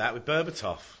history of that with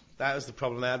Berbatov. That was the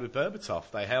problem they had with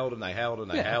Berbatov. They held and they held and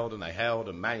they held and they held,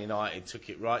 and Man United took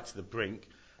it right to the brink.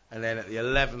 And then at the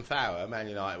 11th hour, Man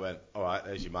United went, all right,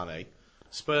 there's your money.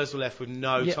 Spurs were left with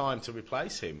no time to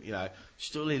replace him.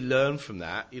 Surely learn from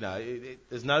that.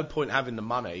 There's no point having the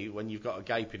money when you've got a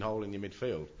gaping hole in your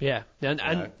midfield. Yeah,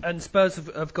 and Spurs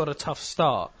have got a tough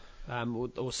start.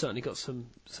 Or certainly got some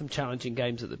challenging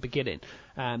games at the beginning.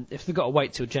 If they've got to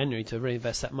wait till January to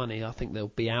reinvest that money, I think they'll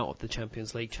be out of the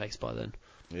Champions League chase by then.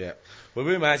 Yeah. Well,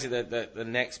 we imagine that the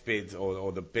next bid,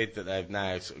 or the bid that they've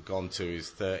now sort of gone to, is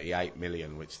 38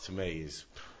 million, which to me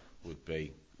would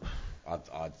be.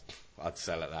 I'd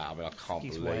sell at that. I can't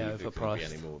believe it could be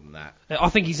any more than that. I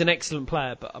think he's an excellent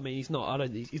player, but he's not.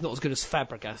 He's not as good as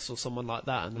Fabregas or someone like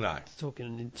that. And no.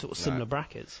 Talking in sort of similar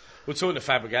brackets. Well, talking to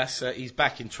Fabregas, he's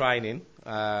back in training,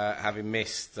 having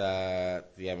missed the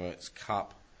Emirates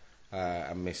Cup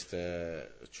and missed a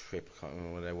trip. I can't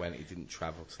remember where they went. He didn't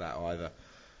travel to that either.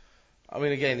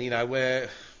 Again,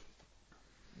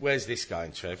 where's this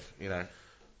going, Trev?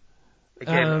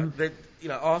 Again,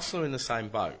 Arsenal are in the same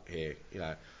boat here.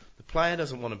 The player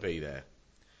doesn't want to be there.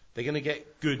 They're going to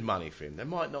get good money for him. They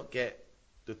might not get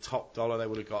the top dollar they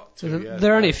would have got 2 years ago.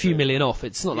 They're only a few million off.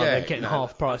 It's not like they're getting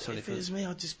half price or anything. If it was me,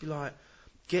 I'd just be like,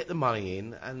 get the money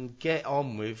in and get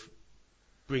on with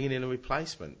bringing in a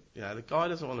replacement. The guy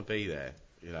doesn't want to be there.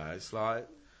 It's like,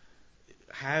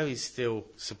 how he's still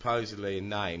supposedly in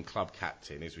name club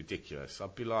captain is ridiculous.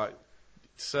 I'd be like,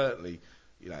 certainly,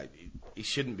 he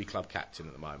shouldn't be club captain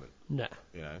at the moment. No.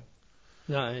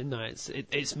 No,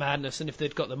 it's madness. And if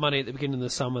they'd got the money at the beginning of the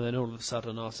summer, then all of a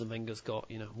sudden Arsene Wenger's got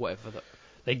whatever that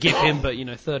they give him, but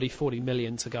 30-40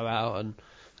 million to go out and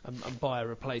buy a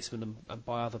replacement and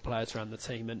buy other players around the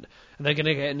team, and they're going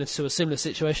to get into a similar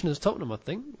situation as Tottenham, I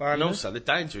think. Well, and also the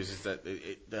danger is that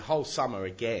the whole summer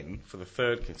again for the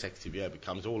third consecutive year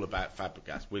becomes all about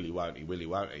Fabregas. Will he? Won't he? Will he?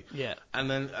 Won't he? Yeah. And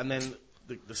then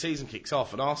the season kicks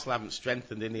off, and Arsenal haven't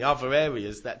strengthened in the other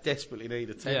areas that desperately need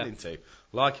attending to,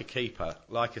 like a keeper,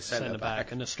 like a centre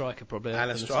back, and a striker probably,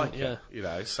 and a striker.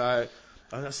 So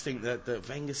I just think that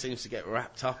Wenger seems to get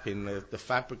wrapped up in the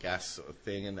Fabregas sort of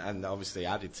thing, and obviously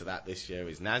added to that this year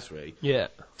is Nasri. Yeah.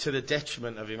 To the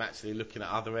detriment of him actually looking at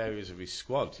other areas of his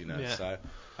squad. So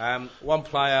one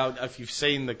player, if you've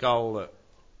seen the goal that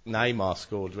Neymar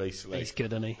scored recently, he's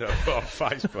good, isn't he? On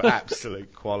Facebook,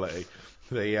 absolute quality.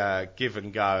 The give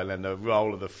and go, and then the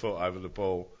roll of the foot over the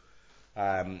ball.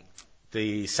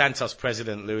 The Santos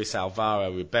president, Luis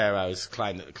Alvaro Ribeiro, has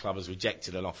claimed that the club has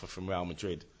rejected an offer from Real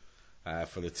Madrid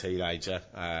for the teenager.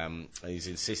 He's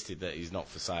insisted that he's not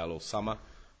for sale all summer,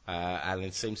 and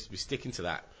it seems to be sticking to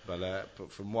that.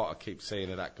 But from what I keep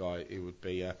seeing of that guy, it would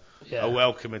be a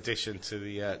welcome addition to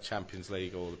the Champions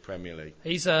League or the Premier League.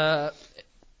 He's in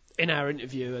our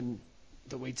interview and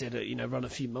that we did run a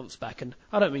few months back, and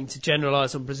I don't mean to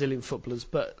generalise on Brazilian footballers,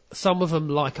 but some of them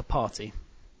like a party.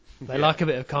 They like a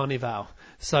bit of carnival.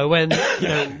 So when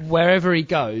wherever he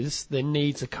goes, there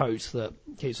needs a coach that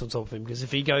keeps on top of him, because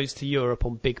if he goes to Europe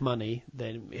on big money,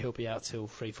 then he'll be out till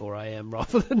 3-4 a.m.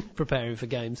 rather than preparing for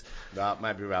games.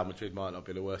 Maybe Real Madrid might not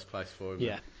be the worst place for him.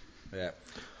 Yeah. Yeah.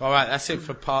 All right, that's it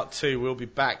for part 2. We'll be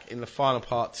back in the final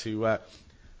part to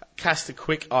cast a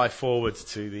quick eye forwards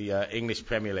to the English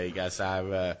Premier League, as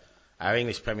our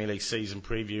English Premier League season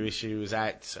preview issue was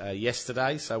out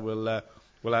yesterday. So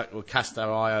we'll cast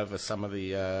our eye over some of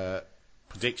the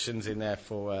predictions in there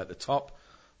for the top,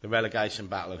 the relegation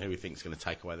battle, and who we think is going to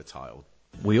take away the title.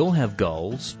 We all have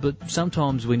goals, but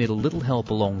sometimes we need a little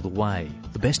help along the way.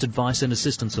 The best advice and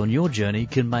assistance on your journey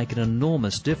can make an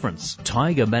enormous difference.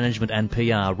 Tiger Management and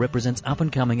PR represents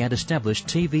up-and-coming and established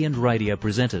TV and radio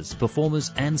presenters, performers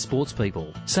and sports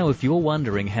people. So if you're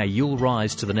wondering how you'll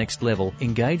rise to the next level,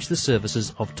 engage the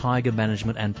services of Tiger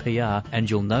Management and PR and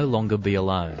you'll no longer be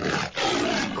alone.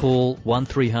 Call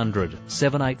 1300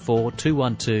 784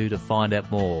 212 to find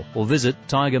out more, or visit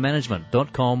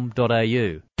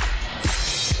tigermanagement.com.au.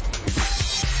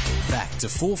 Back to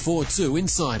 442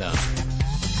 Insider.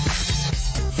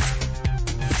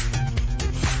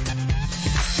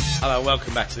 Hello,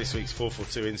 welcome back to this week's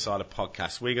 442 Insider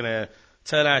podcast. We're going to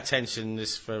turn our attention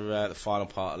this for the final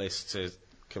part of this to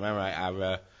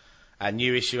commemorate our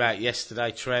new issue out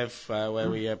yesterday, Trev, where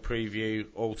we preview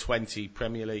all 20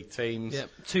 Premier League teams. Yep,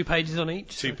 2 pages on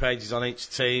each. 2 pages on each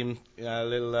team. A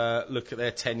little look at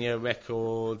their tenure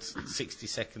records,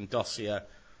 60-second dossier,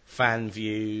 fan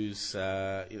views,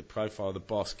 profile of the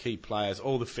boss, key players.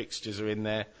 All the fixtures are in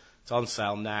there. It's on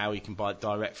sale now. You can buy it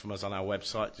direct from us on our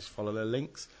website. Just follow the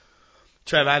links.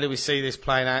 Trev, how do we see this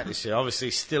playing out this year?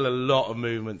 Obviously, still a lot of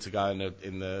movement to go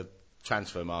in the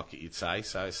transfer market, you'd say.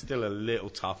 So it's still a little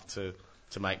tough to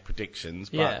make predictions.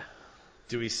 But Yeah.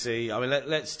 do we see... I mean,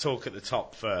 let's talk at the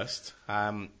top first.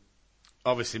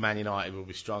 Obviously, Man United will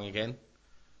be strong again.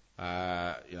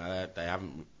 They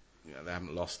haven't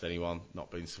lost anyone, not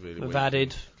been severely weak. They've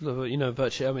added,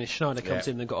 virtually. I mean, Schneider comes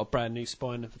in, they've got a brand new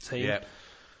spine of a team. Yeah.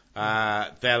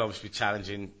 They'll obviously be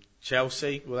challenging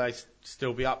Chelsea. Will they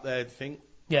still be up there, do you think?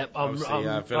 Yeah,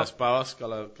 Villas-Boas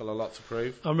got a lot to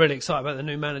prove. I'm really excited about the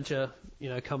new manager,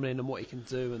 coming in and what he can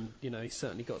do, and he's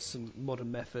certainly got some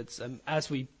modern methods. And as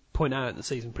we point out in the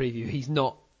season preview, he's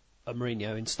not a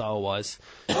Mourinho in style-wise.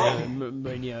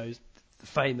 Mourinho's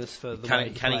famous for the way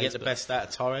he Can he plays, get the best out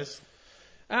of Torres?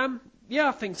 Yeah,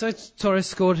 I think so. Torres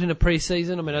scored in a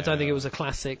pre-season. I mean, I don't think it was a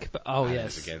classic, but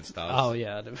yes. Against us. Oh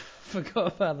yeah, I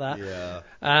forgot about that.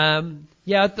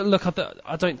 Yeah. Look,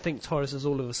 I don't think Torres has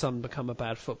all of a sudden become a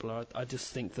bad footballer. I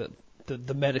just think that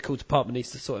the medical department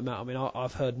needs to sort him out. I mean,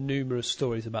 I've heard numerous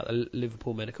stories about the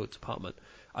Liverpool medical department.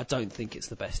 I don't think it's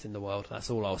the best in the world. That's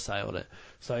all I'll say on it.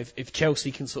 So if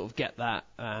Chelsea can sort of get that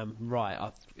right,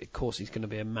 of course he's going to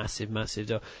be a massive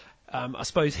deal. I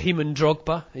suppose him and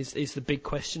Drogba is the big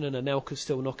question, and Anelka's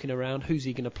still knocking around. Who's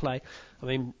he going to play? I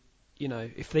mean,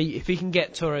 if he can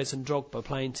get Torres and Drogba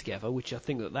playing together, which I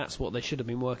think that's what they should have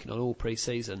been working on all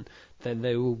pre-season, then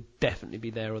they will definitely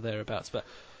be there or thereabouts. But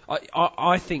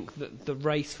I think that the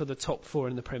race for the top 4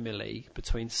 in the Premier League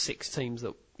between 6 teams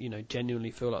that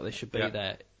genuinely feel like they should be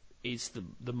there is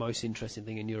the most interesting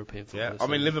thing in European football. Yeah, I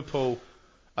mean, Liverpool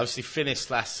obviously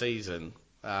finished last season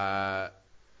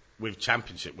with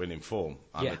championship winning form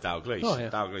under Dalglish. Oh, yeah.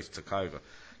 Dalglish took over.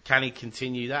 Can he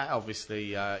continue that?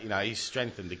 Obviously, he's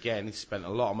strengthened again. He's spent a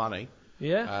lot of money.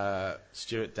 Yeah.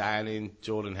 Stuart Downing,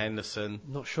 Jordan Henderson.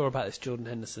 Not sure about this Jordan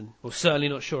Henderson. Well, certainly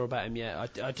not sure about him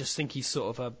yet. I just think he's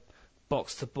sort of a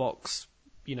box-to-box,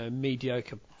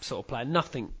 mediocre sort of player.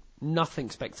 Nothing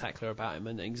spectacular about him,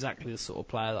 and exactly the sort of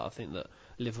player that I think that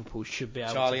Liverpool should be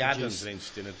able Charlie to produce. Adams is an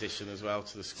interesting addition as well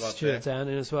to the squad. Stuart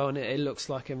Downing as well, and it looks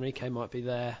like Enrique might be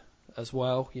there as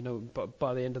well,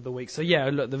 by the end of the week. So yeah,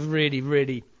 look, they've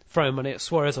really thrown money at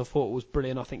Suarez. I thought was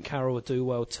brilliant. I think Carroll would do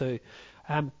well too.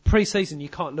 Pre-season you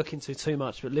can't look into too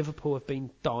much, but Liverpool have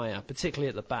been dire, particularly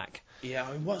at the back. Yeah,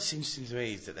 I mean, what's interesting to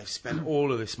me is that they've spent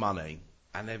all of this money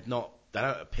and they don't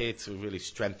appear to have really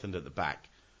strengthened at the back.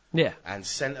 Yeah. And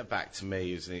centre back to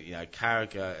me is,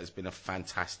 Carragher has been a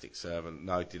fantastic servant,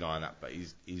 no denying that, but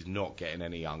he's not getting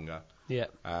any younger.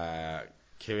 Yeah.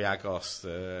 Kyriakos,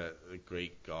 the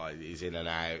Greek guy, is in and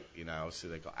out.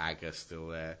 Obviously they've got Aga still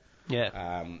there.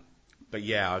 Yeah. But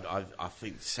yeah, I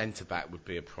think centre back would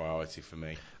be a priority for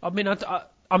me. I mean,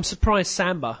 I'm surprised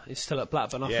Samba is still at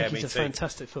Blackburn. I think he's a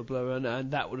fantastic footballer,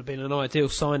 and that would have been an ideal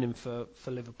signing for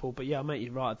Liverpool. But yeah, mate,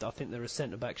 you're right. I think they're a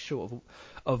centre back short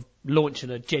of launching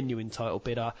a genuine title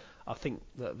bid. I think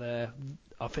that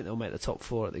they'll make the top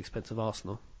 4 at the expense of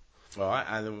Arsenal. All right,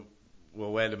 and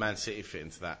where do Man City fit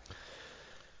into that?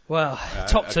 Well,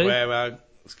 top 2. Aguero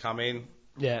has come in.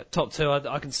 Yeah, top 2.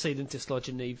 I can see them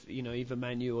dislodging either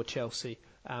Man U or Chelsea.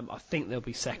 I think they'll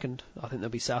be second. I think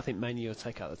Man U will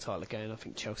take out the title again. I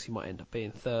think Chelsea might end up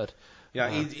being third. Yeah,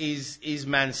 is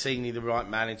Mancini the right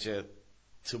manager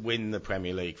to win the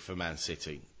Premier League for Man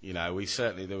City. You know,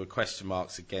 there were question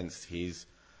marks against his,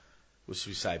 what should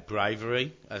we say,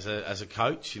 bravery as a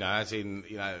coach. You know, as in,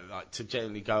 you know, like to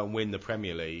generally go and win the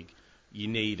Premier League, you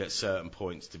need at certain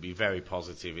points to be very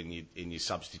positive in your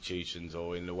substitutions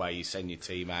or in the way you send your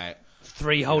team out.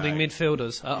 3 holding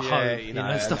midfielders at home, you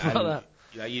know, stuff like that.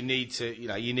 You know, you need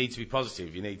to be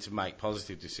positive. You need to make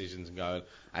positive decisions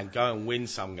and go and win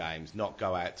some games, not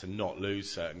go out to not lose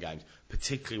certain games,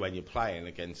 particularly when you're playing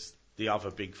against the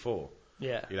other big four.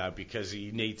 Yeah. You know, because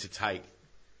you need to take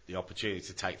the opportunity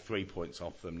to take 3 points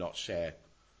off them, not share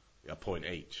a point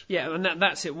each. Yeah, and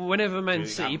that's it. Whenever Man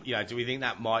City... do we think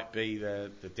that might be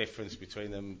the difference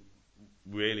between them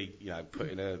really, you know,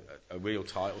 putting a real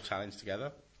title challenge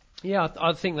together? Yeah,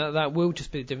 I think that will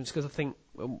just be the difference, because I think,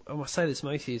 and I say this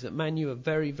mostly, is that Man U are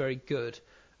very, very good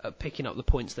at picking up the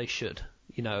points they should.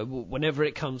 You know, whenever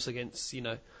it comes against, you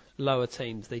know, lower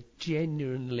teams, they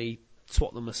genuinely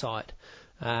swat them aside.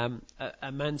 And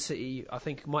Man City, I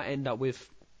think, might end up with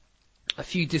a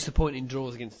few disappointing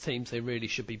draws against teams they really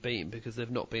should be beating, because they've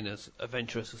not been as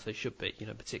adventurous as they should be, you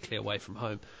know, particularly away from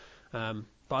home.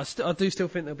 But I do still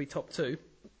think they'll be top 2.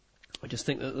 I just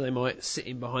think that they might sit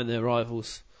in behind their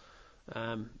rivals,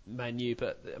 Man U.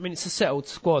 But I mean, it's a settled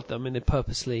squad. I mean, they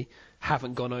purposely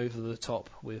haven't gone over the top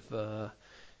with,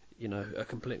 you know, a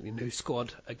completely new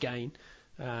squad again.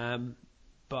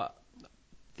 But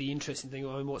the interesting thing,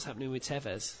 I mean, what's happening with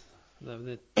Tevez?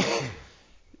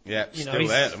 Yeah, still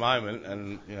there at the moment,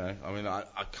 and you know, I mean, I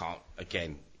can't.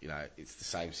 Again, you know, it's the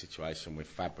same situation with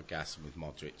Fabregas and with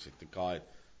Modric. If the guy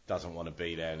doesn't want to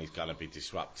be there and he's going to be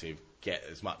disruptive, get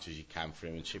as much as you can for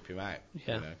him and chip him out.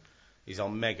 Yeah. You know, he's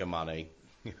on mega money.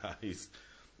 You know,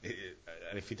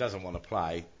 and if he doesn't want to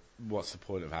play, what's the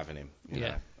point of having him?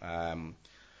 You know?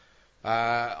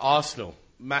 Arsenal,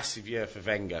 massive year for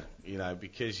Wenger. You know,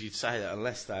 because you'd say that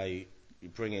unless they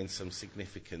bring in some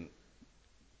significant,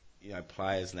 you know,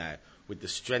 players now, with the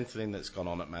strengthening that's gone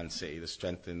on at Man City, the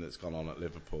strengthening that's gone on at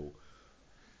Liverpool,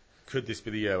 could this be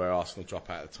the year where Arsenal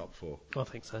drop out of the top 4? I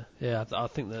think so. Yeah, I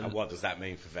think that. And what does that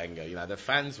mean for Wenger? You know, the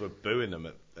fans were booing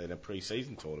them in a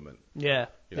pre-season tournament. Yeah.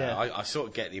 You know, I sort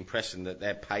of get the impression that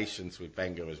their patience with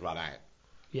Wenger has run out.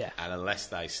 Yeah. And unless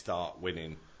they start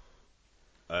winning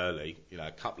early, you know,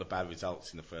 a couple of bad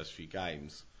results in the first few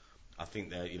games, I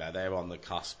think they're on the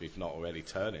cusp, if not already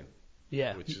turning.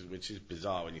 Yeah. Which is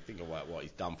bizarre when you think about what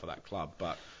he's done for that club.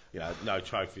 But, you know, no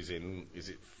trophies in, is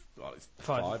it it's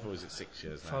 5 or is it 6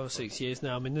 years now? 5 or 6 years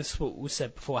now. I mean, this is what we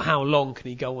said before. How long can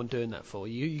he go on doing that for?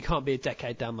 You can't be a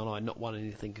decade down the line not winning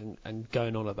anything and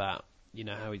going on about, you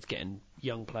know, how he's getting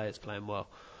young players playing well.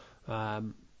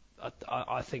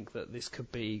 I think that this could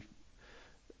be,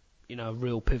 you know, a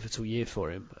real pivotal year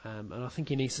for him. And I think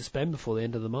he needs to spend before the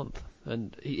end of the month.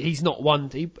 And he's not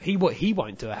one. He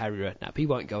won't do a Harry Redknapp. He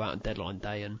won't go out on deadline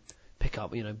day and pick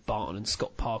up, you know, Barton and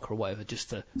Scott Parker or whatever just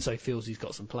so he feels he's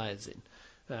got some players in.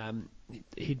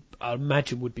 I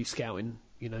imagine would be scouting,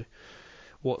 you know,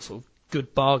 what sort of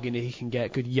good bargain he can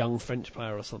get, good young French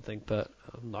player or something. But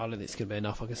I don't think it's going to be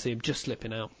enough. I can see him just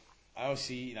slipping out.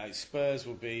 Obviously, you know, Spurs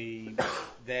will be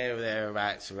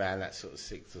thereabouts around that sort of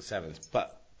 6th or 7th.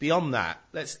 But beyond that,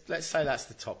 let's say that's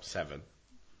the top 7,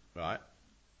 right?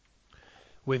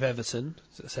 With Everton,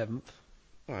 it's at 7th.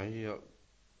 Well, you got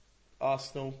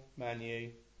Arsenal, Man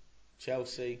U,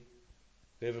 Chelsea,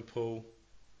 Liverpool,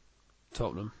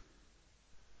 Tottenham.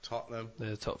 They're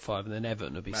the top 5, and then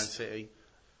Everton will be Man City.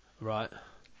 Right.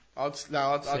 I'd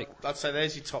say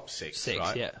there's your top 6,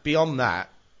 right? Yeah. Beyond that,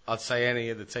 I'd say any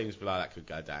of the teams below that could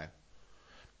go down.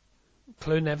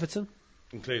 Including Everton?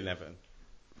 Including Everton.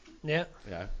 Yeah.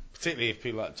 Yeah. Particularly if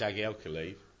people like Jagielka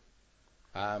leave.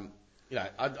 You know,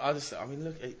 I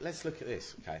mean, let's look at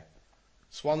this, okay?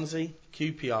 Swansea,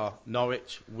 QPR,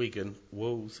 Norwich, Wigan,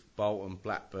 Wolves, Bolton,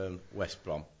 Blackburn, West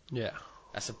Brom. Yeah.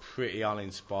 That's a pretty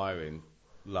uninspiring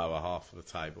lower half of the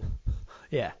table.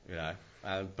 Yeah. You know,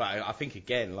 but I think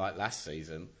again, like last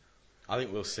season, I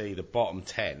think we'll see the bottom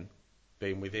 10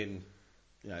 being within,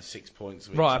 you know, 6 points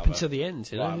of each right up other. until the end,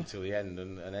 you know? Right until the end,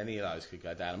 and any of those could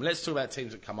go down. I mean, let's talk about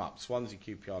teams that come up: Swansea,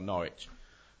 QPR, Norwich.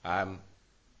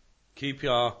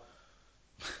 QPR,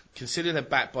 considering they're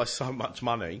backed by so much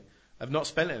money, have not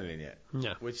spent anything yet.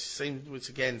 Yeah. Which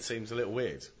again seems a little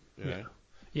weird. You know?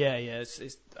 Yeah.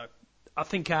 It's I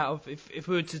think out of if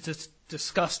we were to just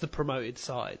discuss the promoted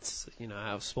sides, you know,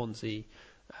 out of Swansea,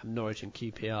 Norwich, and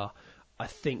QPR, I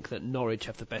think that Norwich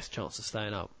have the best chance of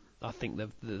staying up. I think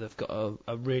they've got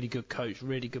a really good coach,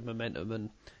 really good momentum, and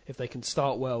if they can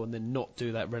start well and then not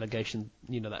do that relegation,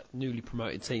 you know, that newly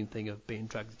promoted team thing of being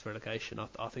dragged into relegation,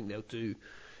 I think they'll do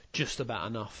just about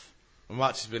enough.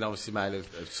 Much has been obviously made of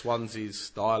Swansea's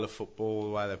style of football, the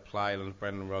way they play under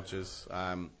Brendan Rodgers.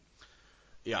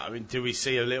 Yeah, I mean, do we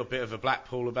see a little bit of a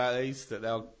Blackpool about these, that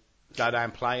they'll go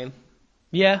down playing?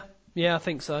 Yeah, I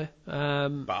think so.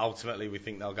 But ultimately, we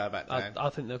think they'll go back down. I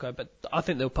think they'll go, but I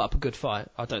think they'll put up a good fight.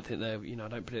 I don't think I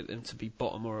don't predict them to be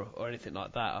bottom or anything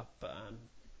like that. But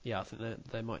yeah, I think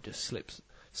they might just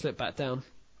slip back down.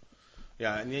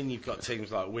 Yeah, and then you've got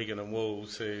teams like Wigan,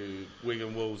 Wolves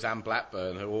and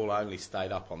Blackburn, who all only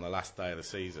stayed up on the last day of the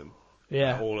season.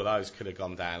 Yeah. All of those could have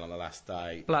gone down on the last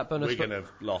day. Wigan have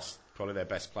lost probably their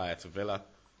best player to Villa,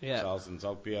 Charles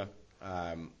Nzogbia,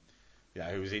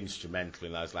 who was instrumental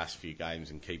in those last few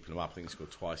games in keeping them up. I think he scored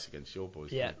twice against your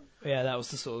boys. Yeah, that was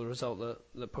the sort of result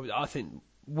that probably, I think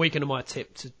Wigan are my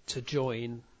tip to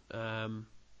join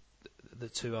the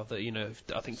two other,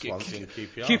 I think Swansea and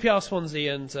QPR. QPR,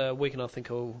 Swansea and Wigan, I think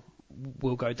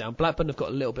will go down. Blackburn have got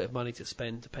a little bit of money to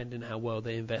spend, depending how well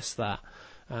they invest that.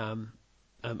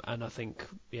 And I think,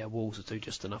 Wolves will do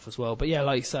just enough as well. But yeah,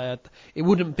 like you say, it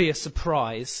wouldn't be a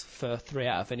surprise for 3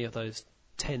 out of any of those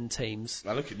 10 teams.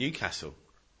 Now look at Newcastle.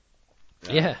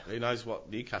 Yeah. Who knows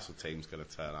what Newcastle team's going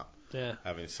to turn up? Yeah.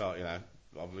 Having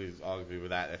arguably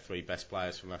without their 3 best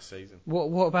players from last season.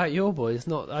 What about your boys?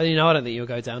 I don't think you'll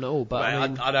go down at all. But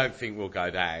I don't think we'll go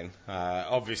down.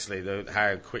 Obviously,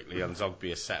 how quickly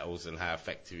Nzogbia settles and how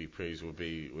effective he proves will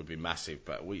be massive.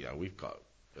 But we've got,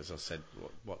 as I said,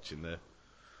 watching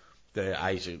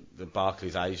the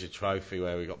Barclays Asia Trophy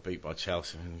where we got beat by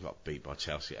Chelsea. I mean, we got beat by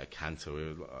Chelsea at a canter.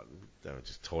 They were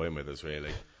just toying with us,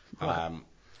 really. Right.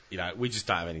 We just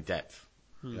don't have any depth.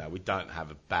 We don't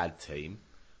have a bad team,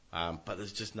 but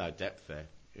there's just no depth there.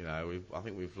 I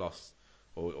think we've lost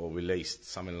or released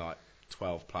something like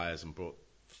 12 players and brought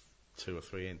 2 or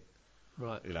 3 in.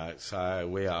 Right. So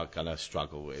we are going to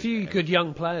struggle with. A few good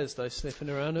young players though sniffing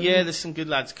around. Yeah, there's some good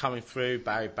lads coming through.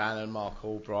 Barry Bannon, Mark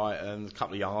Albrighton, a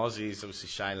couple of young Aussies, obviously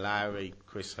Shane Lowry,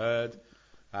 Chris Hurd.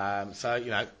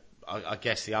 I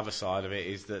guess the other side of it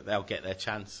is that they'll get their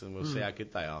chance and we'll see how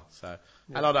good they are. So,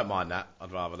 and I don't mind that.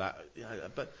 I'd rather that.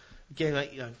 But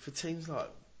again, for teams like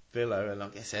Villa and I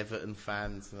guess Everton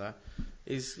fans,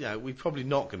 we're probably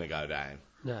not going to go down.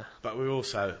 No. But we're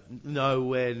also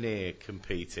nowhere near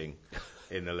competing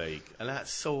in the league. And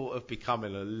that's sort of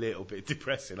becoming a little bit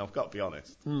depressing, I've got to be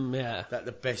honest. Yeah. That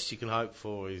the best you can hope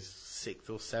for is 6th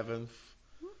or 7th.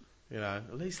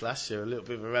 At least last year, a little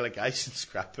bit of a relegation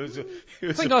scrap. I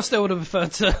think I still would have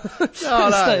preferred to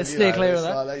steer clear of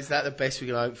that. Is that the best we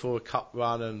can hope for? A cup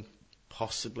run and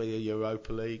possibly a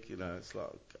Europa League? It's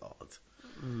like, God.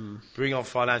 Bring on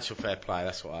financial fair play,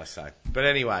 that's what I say. But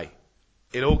anyway,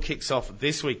 it all kicks off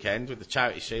this weekend with the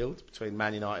Charity Shield between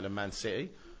Man United and Man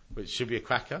City, which should be a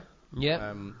cracker.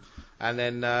 Yeah. And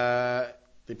then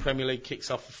the Premier League kicks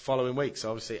off the following week. So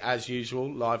obviously, as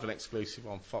usual, live and exclusive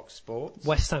on Fox Sports.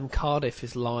 West Ham Cardiff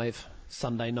is live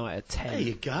Sunday night at 10. There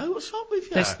you go. What's wrong with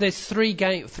you? There's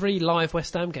 3 live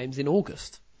West Ham games in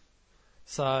August.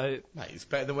 So mate, it's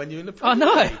better than when you're in the Premier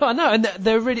League. I know, and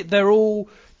they're all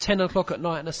 10 o'clock at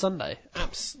night on a Sunday.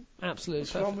 Absolutely.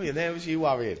 What's wrong with you? There was you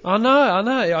worrying. I know.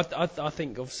 I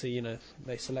think obviously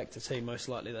they select a team most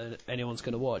likely that anyone's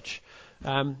going to watch.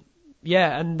 And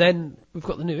then we've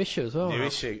got the new issue as well. New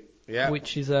issue, yeah.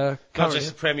 Which is not just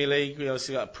the Premier League. We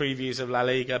also got previews of La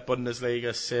Liga,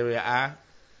 Bundesliga, Serie A.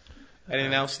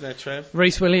 Anything else in there, Trev?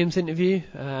 Reece Williams interview.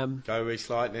 Go Reece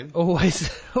Lightning.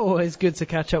 Always good to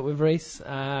catch up with Reece.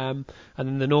 And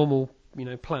then the normal,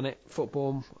 Planet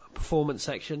Football performance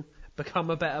section. Become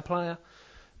a better player.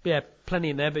 But yeah, plenty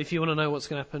in there. But if you want to know what's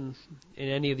going to happen in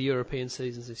any of the European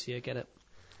seasons this year, get it.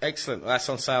 Excellent. Well, that's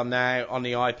on sale now on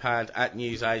the iPad at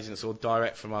newsagents or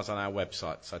direct from us on our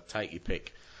website. So take your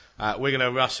pick. We're going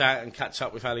to rush out and catch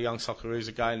up with how the young Socceroos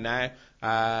are going now.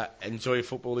 Enjoy your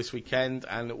football this weekend,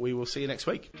 and we will see you next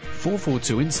week.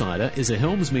 442 Insider is a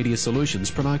Helms Media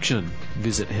Solutions production.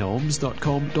 Visit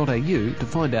helms.com.au to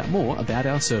find out more about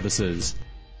our services.